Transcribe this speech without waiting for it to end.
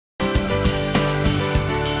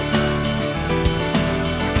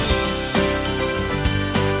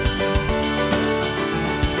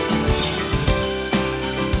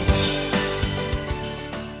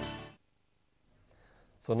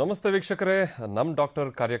So ನಮಸ್ತೆ ವೀಕ್ಷಕರೇ, ನಮ್ಮ ಡಾಕ್ಟರ್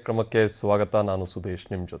ಕಾರ್ಯಕ್ರಮಕ್ಕೆ ಸ್ವಾಗತ. ನಾನು ಸುದೇಶ್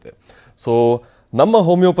ನಿಮ್ಮ ಜೊತೆ. ಸೊ ನಮ್ಮ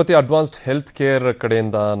ಹೋಮಿಯೋಪತಿ ಅಡ್ವಾನ್ಸ್ಡ್ ಹೆಲ್ತ್ ಕೇರ್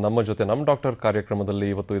ಕಡೆಯಿಂದ ನಮ್ಮ ಜೊತೆ ನಮ್ಮ ಡಾಕ್ಟರ್ ಕಾರ್ಯಕ್ರಮದಲ್ಲಿ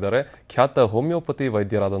ಇವತ್ತು ಇದ್ದಾರೆ ಖ್ಯಾತ ಹೋಮಿಯೋಪತಿ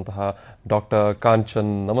ವೈದ್ಯರಾದಂತಹ ಡಾಕ್ಟರ್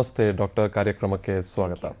ಕಾಂಚನ್. ನಮಸ್ತೆ ಡಾಕ್ಟರ್, ಕಾರ್ಯಕ್ರಮಕ್ಕೆ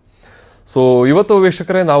ಸ್ವಾಗತ. ಸೊ ಇವತ್ತು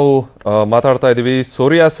ವೀಕ್ಷಕರೇ ನಾವು ಮಾತಾಡ್ತಾ ಇದ್ದೀವಿ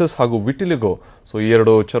ಸೋರಿಯಾಸಿಸ್ ಹಾಗೂ ವಿಟಿಲಿಗೋ. ಸೊ ಈ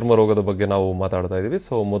ಎರಡು ಚರ್ಮ ರೋಗದ ಬಗ್ಗೆ ನಾವು ಮಾತಾಡ್ತಾ ಇದ್ದೀವಿ.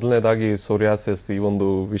 ಸೊ ಮೊದಲನೇದಾಗಿ ಸೋರಿಯಾಸಿಸ್ ಈ ಒಂದು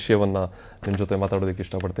ವಿಷಯವನ್ನ ನಿಮ್ಮ ಜೊತೆ ಮಾತಾಡೋದಕ್ಕೆ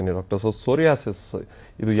ಇಷ್ಟಪಡ್ತೀನಿ ಡಾಕ್ಟರ್. ಸೊ ಸೋರಿಯಾಸಿಸ್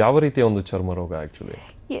ಇದು ಯಾವ ರೀತಿಯ ಒಂದು ಚರ್ಮ ರೋಗ ಆಕ್ಚುಲಿ?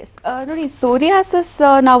 ಎಸ್, ನೋಡಿ, ಸೋರಿಯಾಸಿಸ್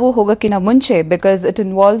ನಾವು ಹೋಗೋಕ್ಕಿಂತ ಮುಂಚೆ, because it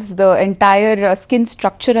involves the entire skin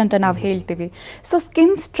structure ಅಂತ ನಾವು ಹೇಳ್ತೀವಿ. ಸೊ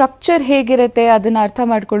ಸ್ಕಿನ್ ಸ್ಟ್ರಕ್ಚರ್ ಹೇಗಿರುತ್ತೆ ಅದನ್ನ ಅರ್ಥ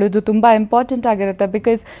ಮಾಡ್ಕೊಳ್ಳೋದು ತುಂಬಾ ಇಂಪಾರ್ಟೆಂಟ್ ಆಗಿರುತ್ತೆ.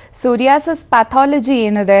 ಬಿಕಾಸ್ ಸೋರಿಯಾಸಿಸ್ ಪ್ಯಾಥಾಲಜಿ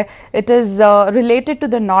ಏನಿದೆ, it is related to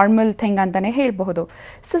the normal thing ಅಂತಾನೆ ಹೇಳ್ಬಹುದು.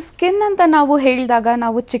 ಸೊ ಸ್ಕಿನ್ ಅಂತ ನಾವು ಹೇಳಿದಾಗ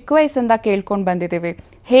ನಾವು ಚಿಕ್ಕ ವಯಸ್ಸಿಂದ ಕೇಳ್ಕೊಂಡು ಬಂದಿದ್ದೀವಿ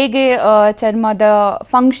ಹೇಗೆ ಚರ್ಮದ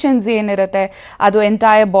ಫಂಕ್ಷನ್ಸ್ ಏನಿರುತ್ತೆ ಅದು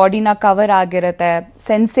ಎಂಟೈರ್ ಬಾಡಿನ ಕವರ್ ಆಗಿರುತ್ತೆ.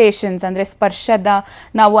 ಸೆನ್ಸೇಷನ್ಸ್ ಅಂದ್ರೆ ಸ್ಪರ್ಶದ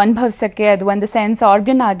ನಾವು ಅನುಭವಿಸಕ್ಕೆ ಅದು ಒಂದು ಸೆನ್ಸ್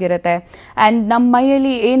ಆರ್ಗನ್ ಆಗಿರುತ್ತೆ. ಅಂಡ್ ನಮ್ಮ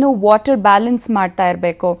ಮೈಯಲ್ಲಿ ಏನು ವಾಟರ್ ಬ್ಯಾಲೆನ್ಸ್ ಮಾಡ್ತಾ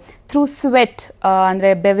ಇರಬೇಕು ಥ್ರೂ ಸ್ವೆಟ್ ಅಂದ್ರೆ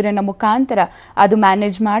ಬೆವರಿನ ಮುಖಾಂತರ ಅದು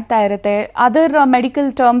ಮ್ಯಾನೇಜ್ ಮಾಡ್ತಾ ಇರುತ್ತೆ. ಅದರ್ ಮೆಡಿಕಲ್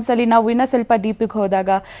ಟರ್ಮ್ಸ್ ಅಲ್ಲಿ ನಾವು ಇನ್ನೂ ಸ್ವಲ್ಪ ಡೀಪಿಗೆ ಹೋದಾಗ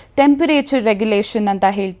ಟೆಂಪರೇಚರ್ ರೆಗ್ಯುಲೇಷನ್ ಅಂತ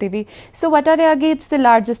ಹೇಳ್ತೀವಿ. ಸೊ ಒಟ್ಟಾರೆಯಾಗಿ ಇಟ್ಸ್ ದಿ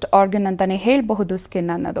ಲಾರ್ಜೆಸ್ಟ್ ಆರ್ಗನ್ ಅಂತಾನೆ ಹೇಳ್ಬಹುದು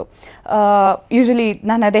ಸ್ಕಿನ್ ಅನ್ನೋದು. ಯೂಶಲಿ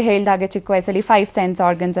ನಾನು ಅದೇ ಹೇಳಿದಾಗೆ ಚಿಕ್ಕ ವಯಸ್ಸಲ್ಲಿ 5 ಸೆನ್ಸ್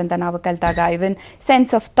ಆರ್ಗನ್ಸ್ ಅಂತ ನಾವು ಕಲಿತಾಗ ಇವನ್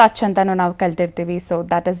ಸೆನ್ಸ್ ಆಫ್ ಟಚ್ ಅಂತಾನು ನಾವು ಕಲ್ತಿರ್ತೀವಿ. So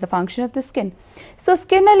that is the function of the skin. So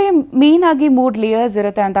skin ಅಲ್ಲಿ ಮೇನ್ ಆಗಿ 3 ಲೇಯರ್ಸ್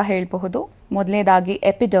ಇರುತ್ತೆ ಅಂತ ಹೇಳ್ಬಹುದು. ಮೊದಲನೇದಾಗಿ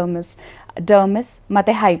ಎಪಿಡರ್ಮಿಸ್, ಡರ್ಮಿಸ್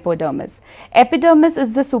ಮತ್ತೆ hypodermis. Epidermis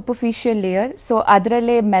is the superficial layer. So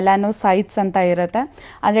ಅದರಲ್ಲೇ ಮೆಲಾನೋಸೈಟ್ಸ್ ಅಂತ ಇರುತ್ತೆ.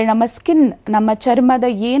 ಅಂದ್ರೆ ನಮ್ಮ ಸ್ಕಿನ್, ನಮ್ಮ ಚರ್ಮದ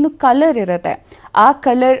ಏನು ಕಲರ್ ಇರುತ್ತೆ ಆ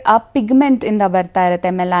ಕಲರ್ ಆ ಪಿಗ್ಮೆಂಟ್ ಇಂದ ಬರ್ತಾ ಇರುತ್ತೆ,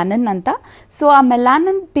 ಮೆಲಾನಿನ್ ಅಂತ. ಸೊ ಆ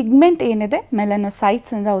ಮೆಲಾನಿನ್ ಪಿಗ್ಮೆಂಟ್ ಏನಿದೆ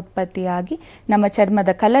ಮೆಲಾನೋಸೈಟ್ಸ್ ಇಂದ ಉತ್ಪತ್ತಿಯಾಗಿ ನಮ್ಮ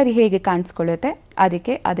ಚರ್ಮದ ಕಲರ್ ಹೇಗೆ ಕಾಣಿಸ್ಕೊಳ್ಳುತ್ತೆ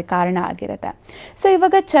ಅದಕ್ಕೆ ಅದು ಕಾರಣ ಆಗಿರುತ್ತೆ. ಸೊ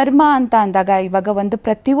ಇವಾಗ ಚರ್ಮ ಅಂತ ಅಂದಾಗ ಇವಾಗ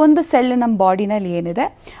ಪ್ರತಿಯೊಂದು ಸೆಲ್ ನಮ್ಮ ಬಾಡಿನಲ್ಲಿ ಏನಿದೆ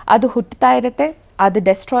ಅದು ಹುಟ್ಟುತ್ತಾ ಇರುತ್ತೆ, ಅದು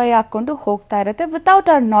ಡೆಸ್ಟ್ರಾಯ್ ಹಾಕೊಂಡು ಹೋಗ್ತಾ ಇರುತ್ತೆ ವಿತೌಟ್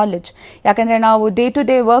ಅವರ್ ನಾಲೆಡ್ಜ್. ಯಾಕಂದ್ರೆ ನಾವು ಡೇ ಟು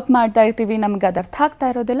ಡೇ ವರ್ಕ್ ಮಾಡ್ತಾ ಇರ್ತೀವಿ, ನಮ್ಗೆ ಅದು ಅರ್ಥ ಆಗ್ತಾ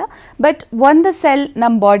ಇರೋದಿಲ್ಲ. ಬಟ್ ಒಂದು ಸೆಲ್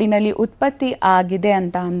ನಮ್ಮ ಬಾಡಿನಲ್ಲಿ ಉತ್ಪತ್ತಿ ಆಗಿದೆ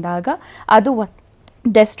ಅಂತ ಅಂದಾಗ ಅದು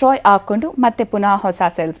ಡೆಸ್ಟ್ರಾಯ್ ಹಾಕೊಂಡು ಮತ್ತೆ ಪುನಃ ಹೊಸ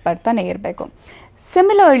ಸೆಲ್ಸ್ ಬರ್ತಾನೆ ಇರಬೇಕು.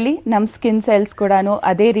 ಸಿಮಿಲರ್ಲಿ ನಮ್ಮ ಸ್ಕಿನ್ ಸೆಲ್ಸ್ ಕೂಡ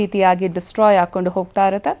ಅದೇ ರೀತಿಯಾಗಿ ಡಿಸ್ಟ್ರಾಯ್ ಹಾಕೊಂಡು ಹೋಗ್ತಾ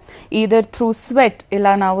ಇರುತ್ತೆ. ಈದರ್ ಥ್ರೂ ಸ್ವೆಟ್, ಇಲ್ಲ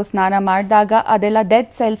ನಾವು ಸ್ನಾನ ಮಾಡಿದಾಗ ಅದೆಲ್ಲ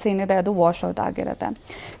ಡೆಡ್ ಸೆಲ್ಸ್ ಏನಿದೆ ಅದು ವಾಶ್ ಔಟ್ ಆಗಿರುತ್ತೆ.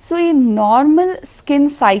 ಸೊ ಈ ನಾರ್ಮಲ್ ಸ್ಕಿನ್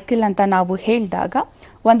ಸೈಕಲ್ ಅಂತ ನಾವು ಹೇಳಿದಾಗ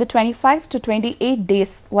 25 to 28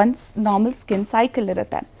 days once normal skin cycle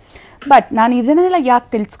ಇರುತ್ತೆ. ಬಟ್ ನಾನು ಇದನ್ನೆಲ್ಲ ಯಾಕೆ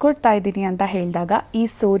ತಿಳಿಸ್ಕೊಡ್ತಾ ಇದ್ದೀನಿ ಅಂತ ಹೇಳಿದಾಗ ಈ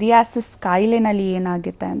ಸೋರಿಯಾಸಿಸ್ ಕಾಯಿಲೆನಲ್ಲಿ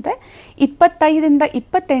ಏನಾಗುತ್ತೆ ಅಂದರೆ 25 to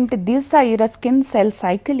 28 ದಿವಸ ಇರೋ ಸ್ಕಿನ್ ಸೆಲ್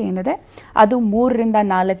ಸೈಕಲ್ ಏನಿದೆ ಅದು 3 to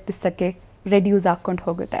 4 ದಿವಸಕ್ಕೆ ರೆಡ್ಯೂಸ್ ಹಾಕೊಂಡು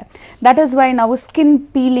ಹೋಗುತ್ತೆ. ದಟ್ ಈಸ್ ವೈ ನಾವು ಸ್ಕಿನ್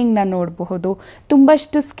ಪೀಲಿಂಗ್ನ ನೋಡಬಹುದು.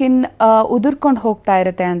 ತುಂಬಷ್ಟು ಸ್ಕಿನ್ ಉದುರ್ಕೊಂಡು ಹೋಗ್ತಾ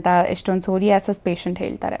ಇರುತ್ತೆ ಅಂತ ಎಷ್ಟೊಂದು ಸೋರಿಯಾಸಿಸ್ ಪೇಷಂಟ್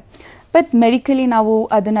ಹೇಳ್ತಾರೆ. ಬಟ್ ಮೆಡಿಕಲಿ ನಾವು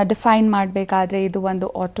ಅದನ್ನು ಡಿಫೈನ್ ಮಾಡಬೇಕಾದ್ರೆ ಇದು ಒಂದು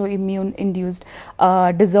ಆಟೋ ಇಮ್ಯೂನ್ ಇಂಡ್ಯೂಸ್ಡ್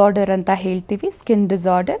ಡಿಸಾರ್ಡರ್ ಅಂತ ಹೇಳ್ತೀವಿ, ಸ್ಕಿನ್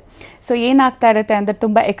ಡಿಸಾರ್ಡರ್. ಸೊ ಏನಾಗ್ತಾ ಇರುತ್ತೆ ಅಂದರೆ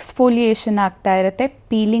ತುಂಬ ಎಕ್ಸ್ಫೋಲಿಯೇಷನ್ ಆಗ್ತಾ ಇರುತ್ತೆ,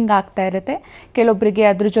 ಪೀಲಿಂಗ್ ಆಗ್ತಾ ಇರುತ್ತೆ, ಕೆಲವೊಬ್ಬರಿಗೆ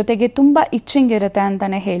ಅದ್ರ ಜೊತೆಗೆ ತುಂಬ ಇಚ್ಚಿಂಗ್ ಇರುತ್ತೆ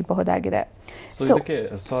ಅಂತಾನೆ ಹೇಳ್ಬಹುದಾಗಿದೆ. ಸೊ ಇದಕ್ಕೆ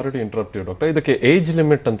sorry to interrupt you doctor, ಇದಕ್ಕೆ ಏಜ್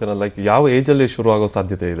ಲಿಮಿಟ್ ಅಂತ ಲೈಕ್ ಯಾವ ಏಜ್ ಅಲ್ಲಿ ಶುರು ಆಗೋ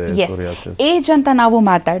ಸಾಧ್ಯತೆ ಇದೆ ಸೋರಿಯಾಸಿಸ್? ಏಜ್ ಅಂತ ನಾವು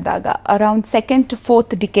ಮಾತಾಡಿದಾಗ around 2nd to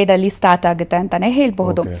 4th decade ಅಲ್ಲಿ ಸ್ಟಾರ್ಟ್ ಆಗುತ್ತೆ ಅಂತಾನೆ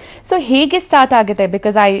ಹೇಳ್ಬಹುದು. ಸೊ ಹೇಗೆ ಸ್ಟಾರ್ಟ್ ಆಗುತ್ತೆ?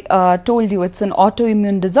 Because I told you it's an auto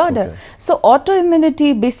immune disorder. So auto immunity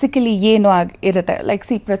basically ಏನು ಇರುತ್ತೆ, ಲೈಕ್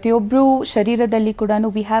ಪ್ರತಿಯೊಬ್ಬರು ಶರೀರದಲ್ಲಿ ಕೂಡ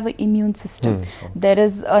we have a immune system. There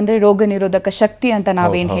is ಅಂದ್ರೆ ರೋಗ ನಿರೋಧಕ ಶಕ್ತಿ ಅಂತ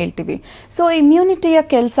ನಾವೇನ್ ಹೇಳ್ತೀವಿ. ಸೊ ಇಮ್ಯುನಿಟಿಯ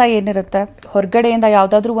ಕೆಲಸ ಏನಿರುತ್ತೆ, ಹೊರಗಡೆಯಿಂದ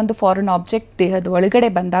ಯಾವ್ದಾದ್ರು ಒಂದು ಫಾರಿನ್ ಆಬ್ಜೆಕ್ಟ್ ದೇಹದ ಒಳಗಡೆ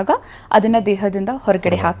ಬಂದಾಗ ಅದನ್ನ ದೇಹದಿಂದ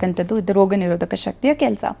ಹೊರಗಡೆ ಹಾಕಂತದ್ದು ಇದು ರೋಗ ನಿರೋಧಕ ಶಕ್ತಿಯ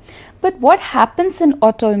ಕೆಲಸ. But what happens in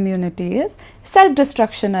auto immunity is self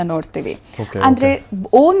destruction ನೋಡ್ತೀವಿ. ಅಂದ್ರೆ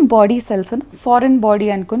own body cells foreign body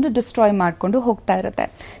ಅನ್ಕೊಂಡು ಡಿಸ್ಟ್ರಾಯ್ ಮಾಡ್ಕೊಂಡು ಹೋಗ್ತಾ ಇರುತ್ತೆ.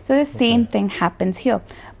 So the same thing happens here.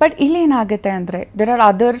 But ಇಲ್ಲೇನಾಗುತ್ತೆ ಅಂದ್ರೆ there are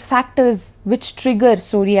other factors which trigger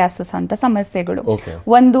psoriasis ಅಂತ ಸಮಸ್ಯೆಗಳು.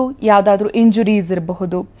 ಒಂದು ಯಾವ್ದಾದ್ರು ಇಂಜುರೀಸ್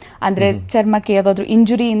ಇರಬಹುದು, ಅಂದ್ರೆ ಚರ್ಮಕ್ಕೆ ಯಾವ್ದಾದ್ರು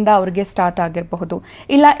ಇಂಜುರಿಯಿಂದ ಅವ್ರಿಗೆ ಸ್ಟಾರ್ಟ್ ಆಗಿರಬಹುದು,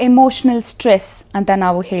 ಇಲ್ಲ ಎಮೋಷನಲ್ ಸ್ಟ್ರೆಸ್ ಅಂತ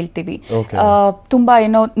ನಾವು ಹೇಳ್ತೀವಿ. ತುಂಬಾ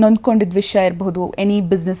ಏನೋ ನೊಂದ್ಕೊಂಡಿದ್ ವಿಷಯ ಇರಬಹುದು, ಎನಿ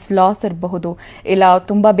ಬಿಸ್ನೆಸ್ ಲಾಸ್ ಇರಬಹುದು, ಇಲ್ಲ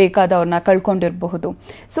ತುಂಬಾ ಬೇಕಾದವ್ರನ್ನ ಕಳ್ಕೊಂಡಿರಬಹುದು.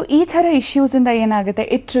 ಸೊ ಈ ತರ ಇಶ್ಯೂಸ್ ಇಂದ ಏನಾಗುತ್ತೆ,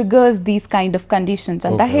 it triggers these kind of conditions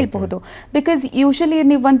ಅಂತ ಹೇಳ್ಬಹುದು. ಬಿಕಾಸ್ ಯೂಶಲಿ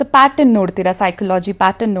ನೀವು ಒಂದು ಪ್ಯಾಟರ್ನ್ ನೋಡ್ತೀರಾ, ಸೈಕಾಲಜಿ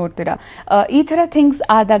ಪ್ಯಾಟರ್ನ್ ನೋಡ್ತೀರಾ. ಈ ತರ things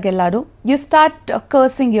ಆದಾಗೆಲ್ಲಾರು you start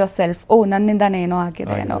cursing yourself. Oh, nannindane eno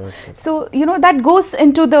agide eno. So that goes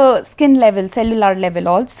into the skin level, cellular level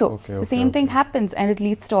also. The same thing happens and it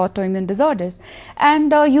leads to autoimmune disorders.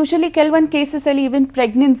 And usually ಕೆಲವೊಂದು cases ಅಲ್ಲಿ even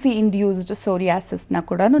pregnancy induced psoriasis na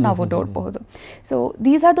ಕೂಡ ನಾವು ನೋಡಬಹುದು. So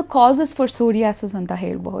these are the causes for psoriasis. Psoriasis ಅಂತ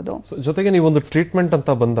ಹೇಳ್ಬಹುದು. ಜೊತೆಗೆ ನೀವು ಒಂದು ಟ್ರೀಟ್ಮೆಂಟ್ ಅಂತ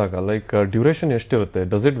ಬಂದಾಗ ಲೈಕ್ ಡ್ಯೂರೇಷನ್ ಎಷ್ಟಿರುತ್ತೆ?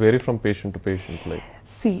 Does it very from patient to patient? Like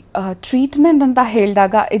treatment ಅಂತ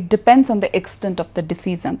ಹೇಳಿದಾಗ it depends on the extent of the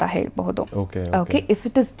disease ಅಂತ ಹೇಳ್ಬಹುದು. Okay, if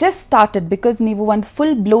it is just started, because ನೀವು ಒಂದು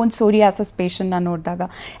ಫುಲ್ ಬ್ಲೋನ್ ಸೋರಿಯಾಸಿಸ್ ಪೇಷಂಟ್ ನ ನೋಡಿದಾಗ,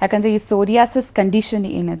 ಯಾಕಂದ್ರೆ ಈ ಸೋರಿಯಾಸಿಸ್ ಕಂಡೀಷನ್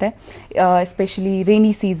ಏನಿದೆ ಎಸ್ಪೆಷಲಿ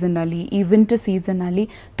ರೇನಿ ಸೀಸನ್ ಅಲ್ಲಿ, ಈ ವಿಂಟರ್ ಸೀಸನ್ ಅಲ್ಲಿ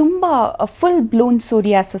ತುಂಬಾ ಫುಲ್ ಬ್ಲೋನ್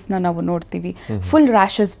ಸೋರಿಯಾಸಿಸ್ ನ ನಾವು ನೋಡ್ತೀವಿ, ಫುಲ್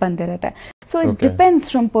ರ್ಯಾಷಸ್ ಬಂದಿರುತ್ತೆ. So it depends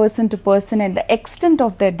from person to person and the extent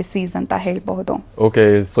of the disease ಅಂತ ಹೇಳ್ಬಹುದು. ಓಕೆ,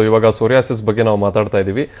 ಸೊ ಇವಾಗ ಸೋರಿಯಾಸಿಸ್ ಬಗ್ಗೆ ನಾವು ಮಾತಾಡ್ತಾ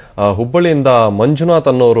ಇದ್ದೀವಿ. ಹುಬ್ಬಳ್ಳಿಯಿಂದ ಮಂಜುನಾಥ್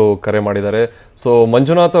ಅನ್ನೋರು ಕರೆ ಮಾಡಿದ್ದಾರೆ. ಸೊ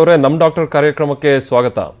ಮಂಜುನಾಥ್ ಅವರೇ, ನಮ್ ಡಾಕ್ಟರ್ ಕಾರ್ಯಕ್ರಮಕ್ಕೆ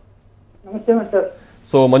ಸ್ವಾಗತ. ನಮಸ್ತೆ.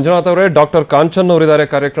 ಸೊ ಮಂಜುನಾಥ್ ಅವರೇ, ಡಾಕ್ಟರ್ ಕಾಂಚನ್ ಅವರಿದ್ದಾರೆ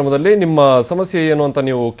ಕಾರ್ಯಕ್ರಮದಲ್ಲಿ. ನಿಮ್ಮ ಸಮಸ್ಯೆ ಏನು ಅಂತ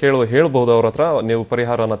ನೀವು ಹೇಳ್ಬಹುದು, ಅವ್ರ ಹತ್ರ ನೀವು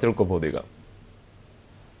ಪರಿಹಾರನ ತಿಳ್ಕೊಬಹುದು ಈಗ.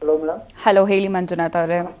 ಹಲೋ, ಹೇಳಿ ಮಂಜುನಾಥ್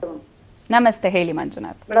ಅವರೇ. ನಮಸ್ತೆ, ಹೇಳಿ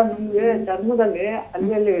ಮಂಜುನಾಥ್. ಮೇಡಮ್, ನಿಮ್ಗೆ ಚರ್ಮದಲ್ಲಿ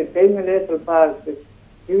ಅಲ್ಲಿ ಕೈ ಮೇಲೆ ಸ್ವಲ್ಪ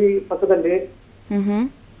ಕಿವಿ ಪಕ್ಕದಲ್ಲಿ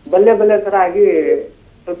ಬಲ್ಲೆ ತರ ಆಗಿ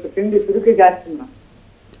ಸ್ವಲ್ಪ ತಿಂಡಿ ಸುರುಕಿ ಜಾಸ್ತಿ ಮೇಡಮ್.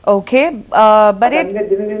 ಓಕೆ, ಬರೀ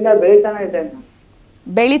ದಿನದಿಂದ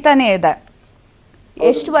ಬೆಳಿತಾನೆ ಇದೆ.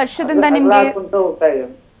 ಎಷ್ಟು ವರ್ಷದಿಂದ ನಿಮ್ಗೆ ಹೋಗ್ತಾ ಇದೆ?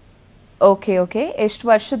 ಓಕೆ ಓಕೆ, ಎಷ್ಟು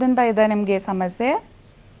ವರ್ಷದಿಂದ ಇದೆ ನಿಮ್ಗೆ ಸಮಸ್ಯೆ?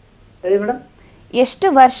 ಸರಿ ಮೇಡಮ್. ಎಷ್ಟು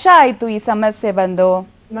ವರ್ಷ ಆಯ್ತು ಈ ಸಮಸ್ಯೆ ಬಂದು?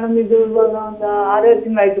 ಮೇಡಮ್, ಇದು ಇವಾಗ ಒಂದು 6-7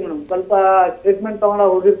 ತಿಂಗಳು ಆಯ್ತು ಮೇಡಮ್. ಸ್ವಲ್ಪ ಟ್ರೀಟ್ಮೆಂಟ್ ತಗೊಂಡ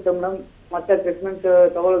ಹೋಗಿರುತ್ತೆ ಮೇಡಮ್, ಮತ್ತೆ ಟ್ರೀಟ್ಮೆಂಟ್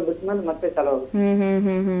ತಗೊಳ್ಳೋದು ಬಿಟ್ಮೇಲೆ ಮತ್ತೆ ಚಾಲೂ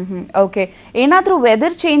ಆಗುತ್ತೆ. ಓಕೆ, ಏನಾದ್ರೂ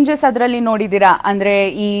ವೆದರ್ ಚೇಂಜಸ್ ಅದರಲ್ಲಿ ನೋಡಿದೀರಾ? ಅಂದ್ರೆ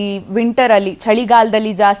ಈ ವಿಂಟರ್ ಅಲ್ಲಿ,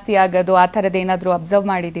 ಚಳಿಗಾಲದಲ್ಲಿ ಜಾಸ್ತಿ ಆಗೋದು, ಆ ತರದ್ ಏನಾದ್ರೂ ಅಬ್ಸರ್ವ್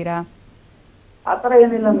ಮಾಡಿದೀರಾ? ಆತರ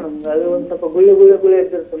ಏನಿಲ್ಲ ಮೇಡಮ್, ಅದು ಒಂದ್ ಸ್ವಲ್ಪ ಗುಳ್ಳೆ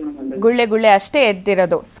ಎದ್ದಿರುತ್ತೆ ಮೇಡಮ್. ಗುಳ್ಳೆ ಅಷ್ಟೇ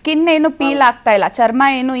ಎದ್ದಿರೋದು, ಸ್ಕಿನ್ ಏನು ಪೀಲ್ ಆಗ್ತಾ ಇಲ್ಲ, ಚರ್ಮ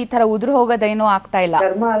ಏನು ಈ ತರ ಉದುರು ಹೋಗೋದೇನು ಆಗ್ತಾ ಇಲ್ಲ?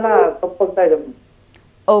 ಚರ್ಮ ಎಲ್ಲ ಕಪ್ಪಾಗ್ತಾ ಇದೆ ಮೇಡಮ್.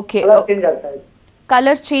 ಓಕೆ, ಚೇಂಜ್ ಆಗ್ತಾ ಇದೆ,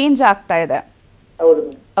 ಕಲರ್ ಚೇಂಜ್ ಆಗ್ತಾ ಇದೆ. ಹೌದು.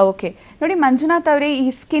 ಓಕೆ, ನೋಡಿ ಮಂಜುನಾಥ್ ಅವರೇ, ಈ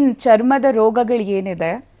ಸ್ಕಿನ್ ಚರ್ಮದ ರೋಗಗಳು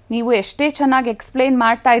ಏನಿದೆ, ನೀವು ಎಷ್ಟೇ ಚೆನ್ನಾಗಿ ಎಕ್ಸ್ಪ್ಲೇನ್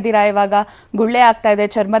ಮಾಡ್ತಾ ಇದ್ದೀರಾ, ಇವಾಗ ಗುಳ್ಳೆ ಆಗ್ತಾ ಇದೆ,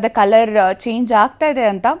 ಚರ್ಮದ ಕಲರ್ ಚೇಂಜ್ ಆಗ್ತಾ ಇದೆ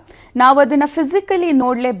ಅಂತ, ನಾವು ಅದನ್ನ ಫಿಸಿಕಲಿ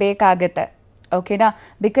ನೋಡ್ಲೇಬೇಕಾಗತ್ತೆ. ಓಕೆನಾ?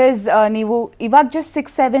 ಬಿಕಾಸ್ ನೀವು ಇವಾಗ ಜಸ್ಟ್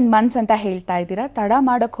 6-7 ಮಂತ್ಸ್ ಅಂತ ಹೇಳ್ತಾ ಇದ್ದೀರಾ, ತಡ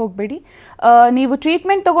ಮಾಡಕ್ ಹೋಗ್ಬೇಡಿ. ನೀವು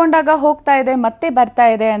ಟ್ರೀಟ್ಮೆಂಟ್ ತಗೊಂಡಾಗ ಹೋಗ್ತಾ ಇದೆ ಮತ್ತೆ ಬರ್ತಾ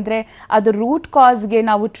ಇದೆ ಅಂದ್ರೆ ಅದು ರೂಟ್ ಕಾಸ್ಗೆ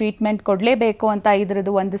ನಾವು ಟ್ರೀಟ್ಮೆಂಟ್ ಕೊಡ್ಲೇಬೇಕು ಅಂತ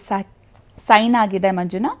ಇದ್ರದ್ದು ಒಂದು ಸೈನ್ ಆಗಿದೆ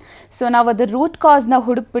ಮಂಜುನಾಥ್. ಸೊ ನಾವು ಅದ್ರ ರೂಟ್ ಕಾಸ್ನ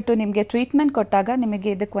ಹುಡುಕ್ಬಿಟ್ಟು ನಿಮಗೆ ಟ್ರೀಟ್ಮೆಂಟ್ ಕೊಟ್ಟಾಗ ನಿಮಗೆ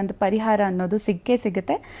ಇದಕ್ಕೆ ಒಂದು ಪರಿಹಾರ ಅನ್ನೋದು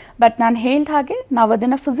ಸಿಗುತ್ತೆ. ಬಟ್ ನಾನು ಹೇಳ್ದ ಹಾಗೆ ನಾವು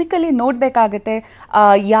ಅದನ್ನ ಫಿಸಿಕಲಿ ನೋಡ್ಬೇಕಾಗತ್ತೆ.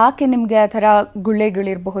 ಯಾಕೆ ನಿಮ್ಗೆ ಆ ಥರ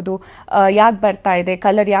ಗುಳ್ಳೆಗಳಿರಬಹುದು, ಯಾಕೆ ಬರ್ತಾ ಇದೆ,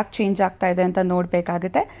 ಕಲರ್ ಯಾಕೆ ಚೇಂಜ್ ಆಗ್ತಾ ಇದೆ ಅಂತ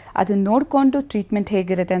ನೋಡ್ಬೇಕಾಗತ್ತೆ. ಅದನ್ನ ನೋಡ್ಕೊಂಡು ಟ್ರೀಟ್ಮೆಂಟ್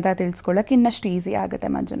ಹೇಗಿರುತ್ತೆ ಅಂತ ತಿಳ್ಸ್ಕೊಳ್ಳೋಕೆ ಇನ್ನಷ್ಟು ಈಸಿ ಆಗುತ್ತೆ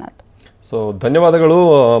ಮಂಜುನಾಥ್. ಸೊ ಧನ್ಯವಾದಗಳು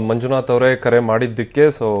ಮಂಜುನಾಥ್ ಅವರೇ ಕರೆ ಮಾಡಿದ್ದಕ್ಕೆ.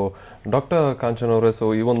 ಸೊ ಡಾಕ್ಟರ್ ಕಾಂಚನ್ ಅವರೇ, ಸೊ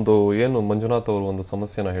ಈ ಒಂದು ಏನು ಮಂಜುನಾಥ್ ಅವರು ಒಂದು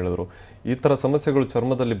ಸಮಸ್ಯೆನ ಹೇಳಿದ್ರು, ಈ ತರ ಸಮಸ್ಯೆಗಳು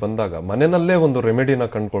ಚರ್ಮದಲ್ಲಿ ಬಂದಾಗ ಮನೆಯಲ್ಲೇ ಒಂದು ರೆಮಿಡಿನ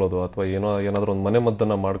ಕಂಡುಕೊಳ್ಳೋದು ಅಥವಾ ಏನಾದರೂ ಒಂದು ಮನೆ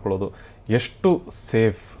ಮದ್ದನ್ನ ಮಾಡ್ಕೊಳ್ಳೋದು ಎಷ್ಟು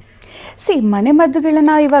ಸೇಫ್? ಮನೆ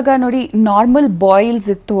ಮದ್ದುಗಳನ್ನ ಇವಾಗ ನೋಡಿ, ನಾರ್ಮಲ್ ಬಾಯ್ಲ್ಸ್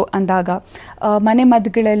ಇತ್ತು ಅಂದಾಗ ಮನೆ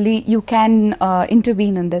ಮದ್ದುಗಳಲ್ಲಿ you can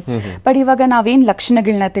intervene in this. But ಇವಾಗ ನಾವೇನ್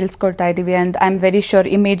ಲಕ್ಷಣಗಳನ್ನ ತಿಳಿಸ್ಕೊಳ್ತಾ ಇದೀವಿ, and I am very sure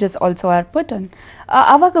images also R put on,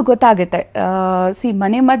 ಅವಾಗ ಗೊತ್ತಾಗುತ್ತೆ.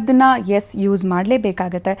 ಮನೆ ಮದ್ದನ್ನ ಯೂಸ್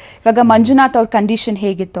ಮಾಡಲೇಬೇಕಾಗತ್ತೆ. ಇವಾಗ ಮಂಜುನಾಥ್ ಅವ್ರ ಕಂಡೀಷನ್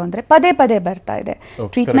ಹೇಗಿತ್ತು ಅಂದ್ರೆ ಪದೇ ಬರ್ತಾ ಇದೆ,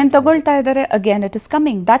 ಟ್ರೀಟ್ಮೆಂಟ್ ತಗೊಳ್ತಾ ಇದ್ದಾರೆ, again it is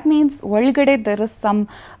coming. That means ಒಳಗಡೆ there is some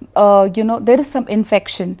there is some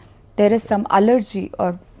infection, there is some allergy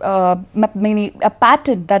or a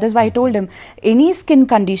pattern. That is why I told him any skin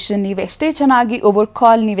condition ನೀವು ಎಷ್ಟೇ ಚೆನ್ನಾಗಿ ಓವರ್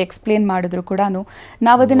ಕಾಲ್ ನೀವು explain ಮಾಡಿದ್ರು ಕೂಡ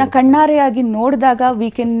ನಾವು ಅದನ್ನ ಕಣ್ಣಾರೆಯಾಗಿ ನೋಡಿದಾಗ ವಿ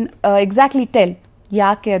ಕ್ಯಾನ್ ಎಕ್ಸಾಕ್ಟ್ಲಿ ಟೆಲ್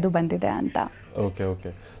ಯಾಕೆ ಅದು ಬಂದಿದೆ ಅಂತ.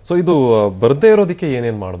 ಓಕೆ. ಸೊ ಇದು ಬರದೇ ಇರೋದಕ್ಕೆ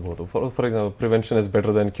ಏನೇನ್ ಮಾಡಬಹುದು? For example prevention is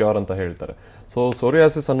better then cure ಅಂತ ಹೇಳ್ತಾರೆ. ಸೊ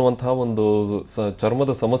ಸೋರಿಯಾಸಿಸ್ ಅನ್ನುವಂತಹ ಒಂದು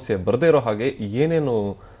ಚರ್ಮದ ಸಮಸ್ಯೆ ಬರದೇ ಇರೋ ಹಾಗೆ ಏನೇನು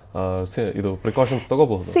ಇದು ಪ್ರಿಕಾಷನ್ಸ್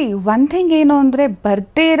ತಗೋಬಹುದು? ಒನ್ ಥಿಂಗ್ ಏನು ಅಂದ್ರೆ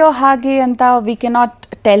ಬರ್ದೇ ಇರೋ ಹಾಗೆ ಅಂತ we cannot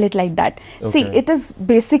tell it like that. It is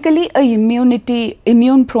basically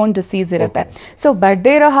immune prone disease ಇರುತ್ತೆ. ಸೊ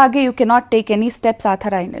ಬರ್ದೇ ಇರೋ ಹಾಗೆ you cannot take any steps, ಆ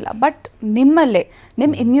ಥರ ಏನಿಲ್ಲ. ಬಟ್ ನಿಮ್ಮಲ್ಲೇ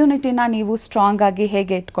ನಿಮ್ಮ ಇಮ್ಯುನಿಟಿನ ನೀವು ಸ್ಟ್ರಾಂಗ್ ಆಗಿ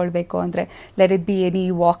ಹೇಗೆ ಇಟ್ಕೊಳ್ಬೇಕು ಅಂದ್ರೆ let it be any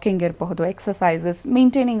walking ಇರಬಹುದು, exercises,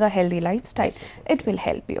 maintaining a healthy life style, it will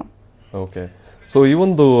help you. Okay. So ಈ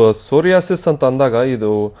ಒಂದು ಸೋರಿಯಾಸಿಸ್ ಅಂತ ಅಂದಾಗ ಇದು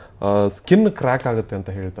ಸ್ಕಿನ್ ಕ್ರ್ಯಾಕ್ ಆಗುತ್ತೆ ಅಂತ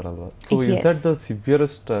ಹೇಳ್ತಾರಲ್ವಾ? So is that the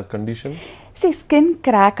ಸಿವಿಯರೆಸ್ಟ್ condition? Skin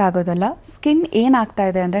crack ಆಗೋದಲ್ಲ, skin ಏನಾಗ್ತಾ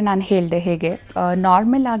ಇದೆ ಅಂದ್ರೆ ನಾನು ಹೇಳ್ದೆ ಹೇಗೆ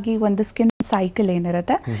ನಾರ್ಮಲ್ ಆಗಿ ಒಂದು ಸ್ಕಿನ್ ಸೈಕಲ್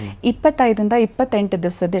ಏನಿರುತ್ತೆ 25ರಿಂದ 28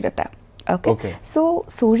 ದಿವಸದಿರುತ್ತೆ. ಓಕೆ. ಸೊ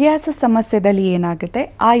ಸೋರಿಯಾಸಿಸ್ ಸಮಸ್ಯೆದಲ್ಲಿ ಏನಾಗುತ್ತೆ,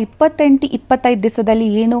 ಆ 28-25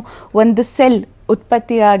 ದಿವಸದಲ್ಲಿ ಏನು ಒಂದು cell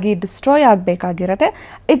ಉತ್ಪತ್ತಿಯಾಗಿ destroy ಆಗಬೇಕಾಗಿರುತ್ತೆ,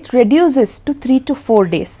 it reduces to 3 to 4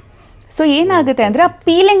 days. So ಏನಾಗುತ್ತೆ ಅಂದ್ರೆ ಆ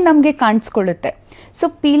ಪೀಲಿಂಗ್ ನಮ್ಗೆ ಕಾಣಿಸ್ಕೊಳ್ಳುತ್ತೆ. ಸೊ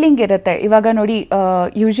ಪೀಲಿಂಗ್ ಇರುತ್ತೆ. ಇವಾಗ ನೋಡಿ,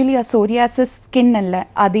 ಯೂಶಲಿ ಆ ಸೋರಿಯಾಸಿಸ್ ಸ್ಕಿನ್ ಅಲ್ಲ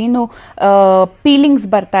ಅದೇನು ಪೀಲಿಂಗ್ಸ್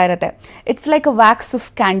ಬರ್ತಾ ಇರುತ್ತೆ, it's like a wax of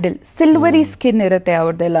candle. Silvery skin ಇರುತ್ತೆ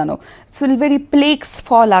ಅವ್ರದ್ದೆಲ್ಲಾನು, ಸಿಲ್ವರಿ ಪ್ಲೇಕ್ಸ್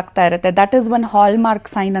ಫಾಲ್ ಆಗ್ತಾ ಇರುತ್ತೆ. That is one hall mark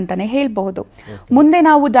sign ಅಂತಾನೆ ಹೇಳ್ಬಹುದು. ಮುಂದೆ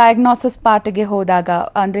ನಾವು ಡಯಾಗ್ನೋಸಿಸ್ ಪಾರ್ಟ್ಗೆ ಹೋದಾಗ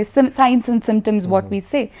ಅಂದ್ರೆ science and symptoms what we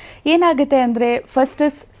say ಏನಾಗುತ್ತೆ ಅಂದ್ರೆ ಫಸ್ಟ್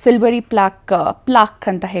ಇಸ್ ಸಿಲ್ವರಿ ಪ್ಲಾಕ್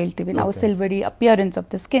ಅಂತ ಹೇಳ್ತೀವಿ ನಾವು, silvery appearance of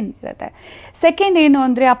the skin ಇರುತ್ತೆ. ಸೆಕೆಂಡ್ ಏನು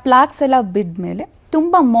ಅಂದ್ರೆ ಆ ಪ್ಲಾಕ್ಸ್ ಎಲ್ಲ ಬಿದ್ಮೇಲೆ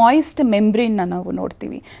ತುಂಬಾ ಮಾಯಿಸ್ಟ್ ಮೆಂಬ್ರೇನ್ ನಾವು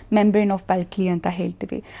ನೋಡ್ತೀವಿ, ಮೆಂಬ್ರೇನ್ ಆಫ್ ಪಲ್ಕಿ ಅಂತ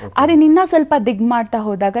ಹೇಳ್ತೀವಿ. ಅದನ್ನ ಇನ್ನೂ ಸ್ವಲ್ಪ ದಿಗ್ ಮಾಡ್ತಾ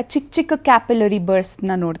ಹೋದಾಗ ಚಿಕ್ಕ ಚಿಕ್ಕ ಕ್ಯಾಪಿಲರಿ ಬರ್ಸ್ಟ್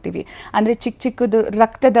ನ ನೋಡ್ತೀವಿ, ಅಂದ್ರೆ ಚಿಕ್ಕ ಚಿಕ್ಕದು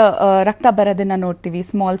ರಕ್ತ ಬರೋದನ್ನ ನೋಡ್ತೀವಿ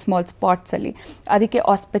ಸ್ಮಾಲ್ ಸ್ಪಾಟ್ಸ್ ಅಲ್ಲಿ. ಅದಕ್ಕೆ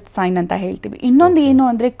ಆಸ್ಪಿಚ್ ಸೈನ್ ಅಂತ ಹೇಳ್ತೀವಿ. ಇನ್ನೊಂದು ಏನು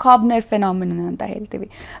ಅಂದ್ರೆ ಕಾರ್ಬ್ನರ್ ಫೆನಾಮಿನನ್ ಅಂತ ಹೇಳ್ತೀವಿ,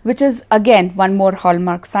 which is again one more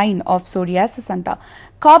hallmark sign of psoriasis ಅಂತ.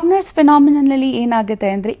 ಕಾರ್ಬ್ನರ್ಸ್ ಫೆನಾಮಿನನ್ ಅಲ್ಲಿ ಏನಾಗುತ್ತೆ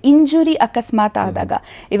ಅಂದ್ರೆ ಇಂಜುರಿ ಅಕಸ್ಮಾತ್ ಆದಾಗ,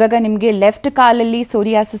 ಇವಾಗ ನಿಮ್ಗೆ ಲೆಫ್ಟ್ ಕಾಲಲ್ಲಿ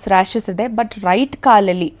ಸೋರಿಯಾಸಿಸ್ ರ್ಯಾಷಸ್ ಇದೆ, ಬಟ್ ರೈಟ್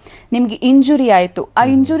ಕಾಲಲ್ಲಿ ನಿಮ್ಗೆ ಇಂಜುರಿ ಆಯ್ತು. ಆ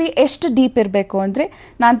ಇಂಜುರಿ ಎಷ್ಟು ಡೀಪ್ ಇರಬೇಕು ಅಂದ್ರೆ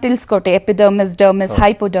ನಾನು ತಿಳಿಸ್ಕೊಟ್ಟೆ, ಎಪಿಡರ್ಮಿಸ್, ಡರ್ಮಿಸ್,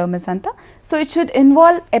 ಹೈಪೋಡರ್ಮಿಸ್ ಅಂತ. So it should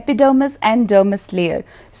involve epidermis and dermis layer.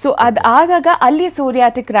 So ಅದಾದಾಗ ಅಲ್ಲಿ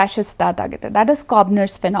ಸೋರಿಯಾಟಿಕ್ ರ್ಯಾಷಸ್ ಸ್ಟಾರ್ಟ್ ಆಗುತ್ತೆ. ದಟ್ ಇಸ್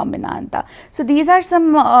ಕಾರ್ಬ್ನರ್ಸ್ ಫೆನಾಮಿನಾ ಅಂತ. So these are some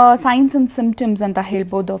science and symptoms ಅಂತ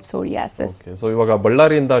ಹೇಳ್ಬೋದು ಆಫ್ ಸೋರಿಯಾಸಿಸ್. ಸೊ ಇವಾಗ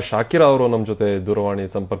ಬಳ್ಳಾರಿಯಿಂದ ಶಾಕಿರಾ ಅವರು ನಮ್ಮ ಜೊತೆ ದೂರವಾಣಿ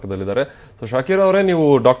ಸಂಪರ್ಕದಲ್ಲಿದ್ದಾರೆ. ಸೊ ಶಾಕಿರಾ ಅವರೇ, ನೀವು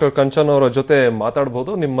ಡಾಕ್ಟರ್ ಕಂಚನ್ ಅವರ ಜೊತೆ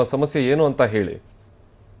ಮಾತಾಡಬಹುದು, ನಿಮ್ಮ ಸಮಸ್ಯೆ ಏನು ಅಂತ ಹೇಳಿ.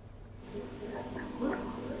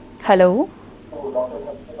 ಹಲೋ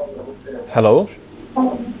ಹಲೋ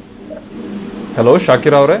ಹಲೋ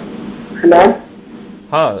ಶಾಕಿರಾ ಅವರೇ.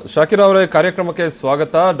 ಹಾ, ಶಾಕಿರಾ ಅವರೇ, ಕಾರ್ಯಕ್ರಮಕ್ಕೆ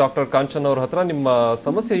ಸ್ವಾಗತ. ಡಾಕ್ಟರ್ ಕಾಂಚನ್ ಅವ್ರ ಹತ್ರ ನಿಮ್ಮ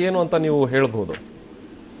ಸಮಸ್ಯೆ ಏನು ಅಂತ ನೀವು ಹೇಳ್ಬಹುದು.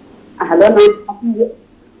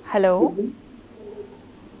 ಹಲೋ.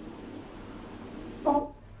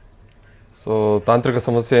 ಸೊ ತಾಂತ್ರಿಕ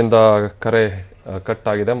ಸಮಸ್ಯೆಯಿಂದ ಕರೆ ಕಟ್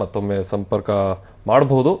ಆಗಿದೆ, ಮತ್ತೊಮ್ಮೆ ಸಂಪರ್ಕ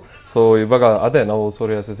ಮಾಡಬಹುದು. ಸೊ ಇವಾಗ ಅದೇ ನಾವು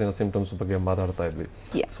ಸೋರಿಯಾಸಿಸ್ನ ಸಿಂಪ್ಟಮ್ಸ್ ಬಗ್ಗೆ ಮಾತಾಡ್ತಾ ಇದ್ವಿ.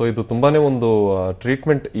 ಸೊ ಇದು ತುಂಬಾನೇ ಒಂದು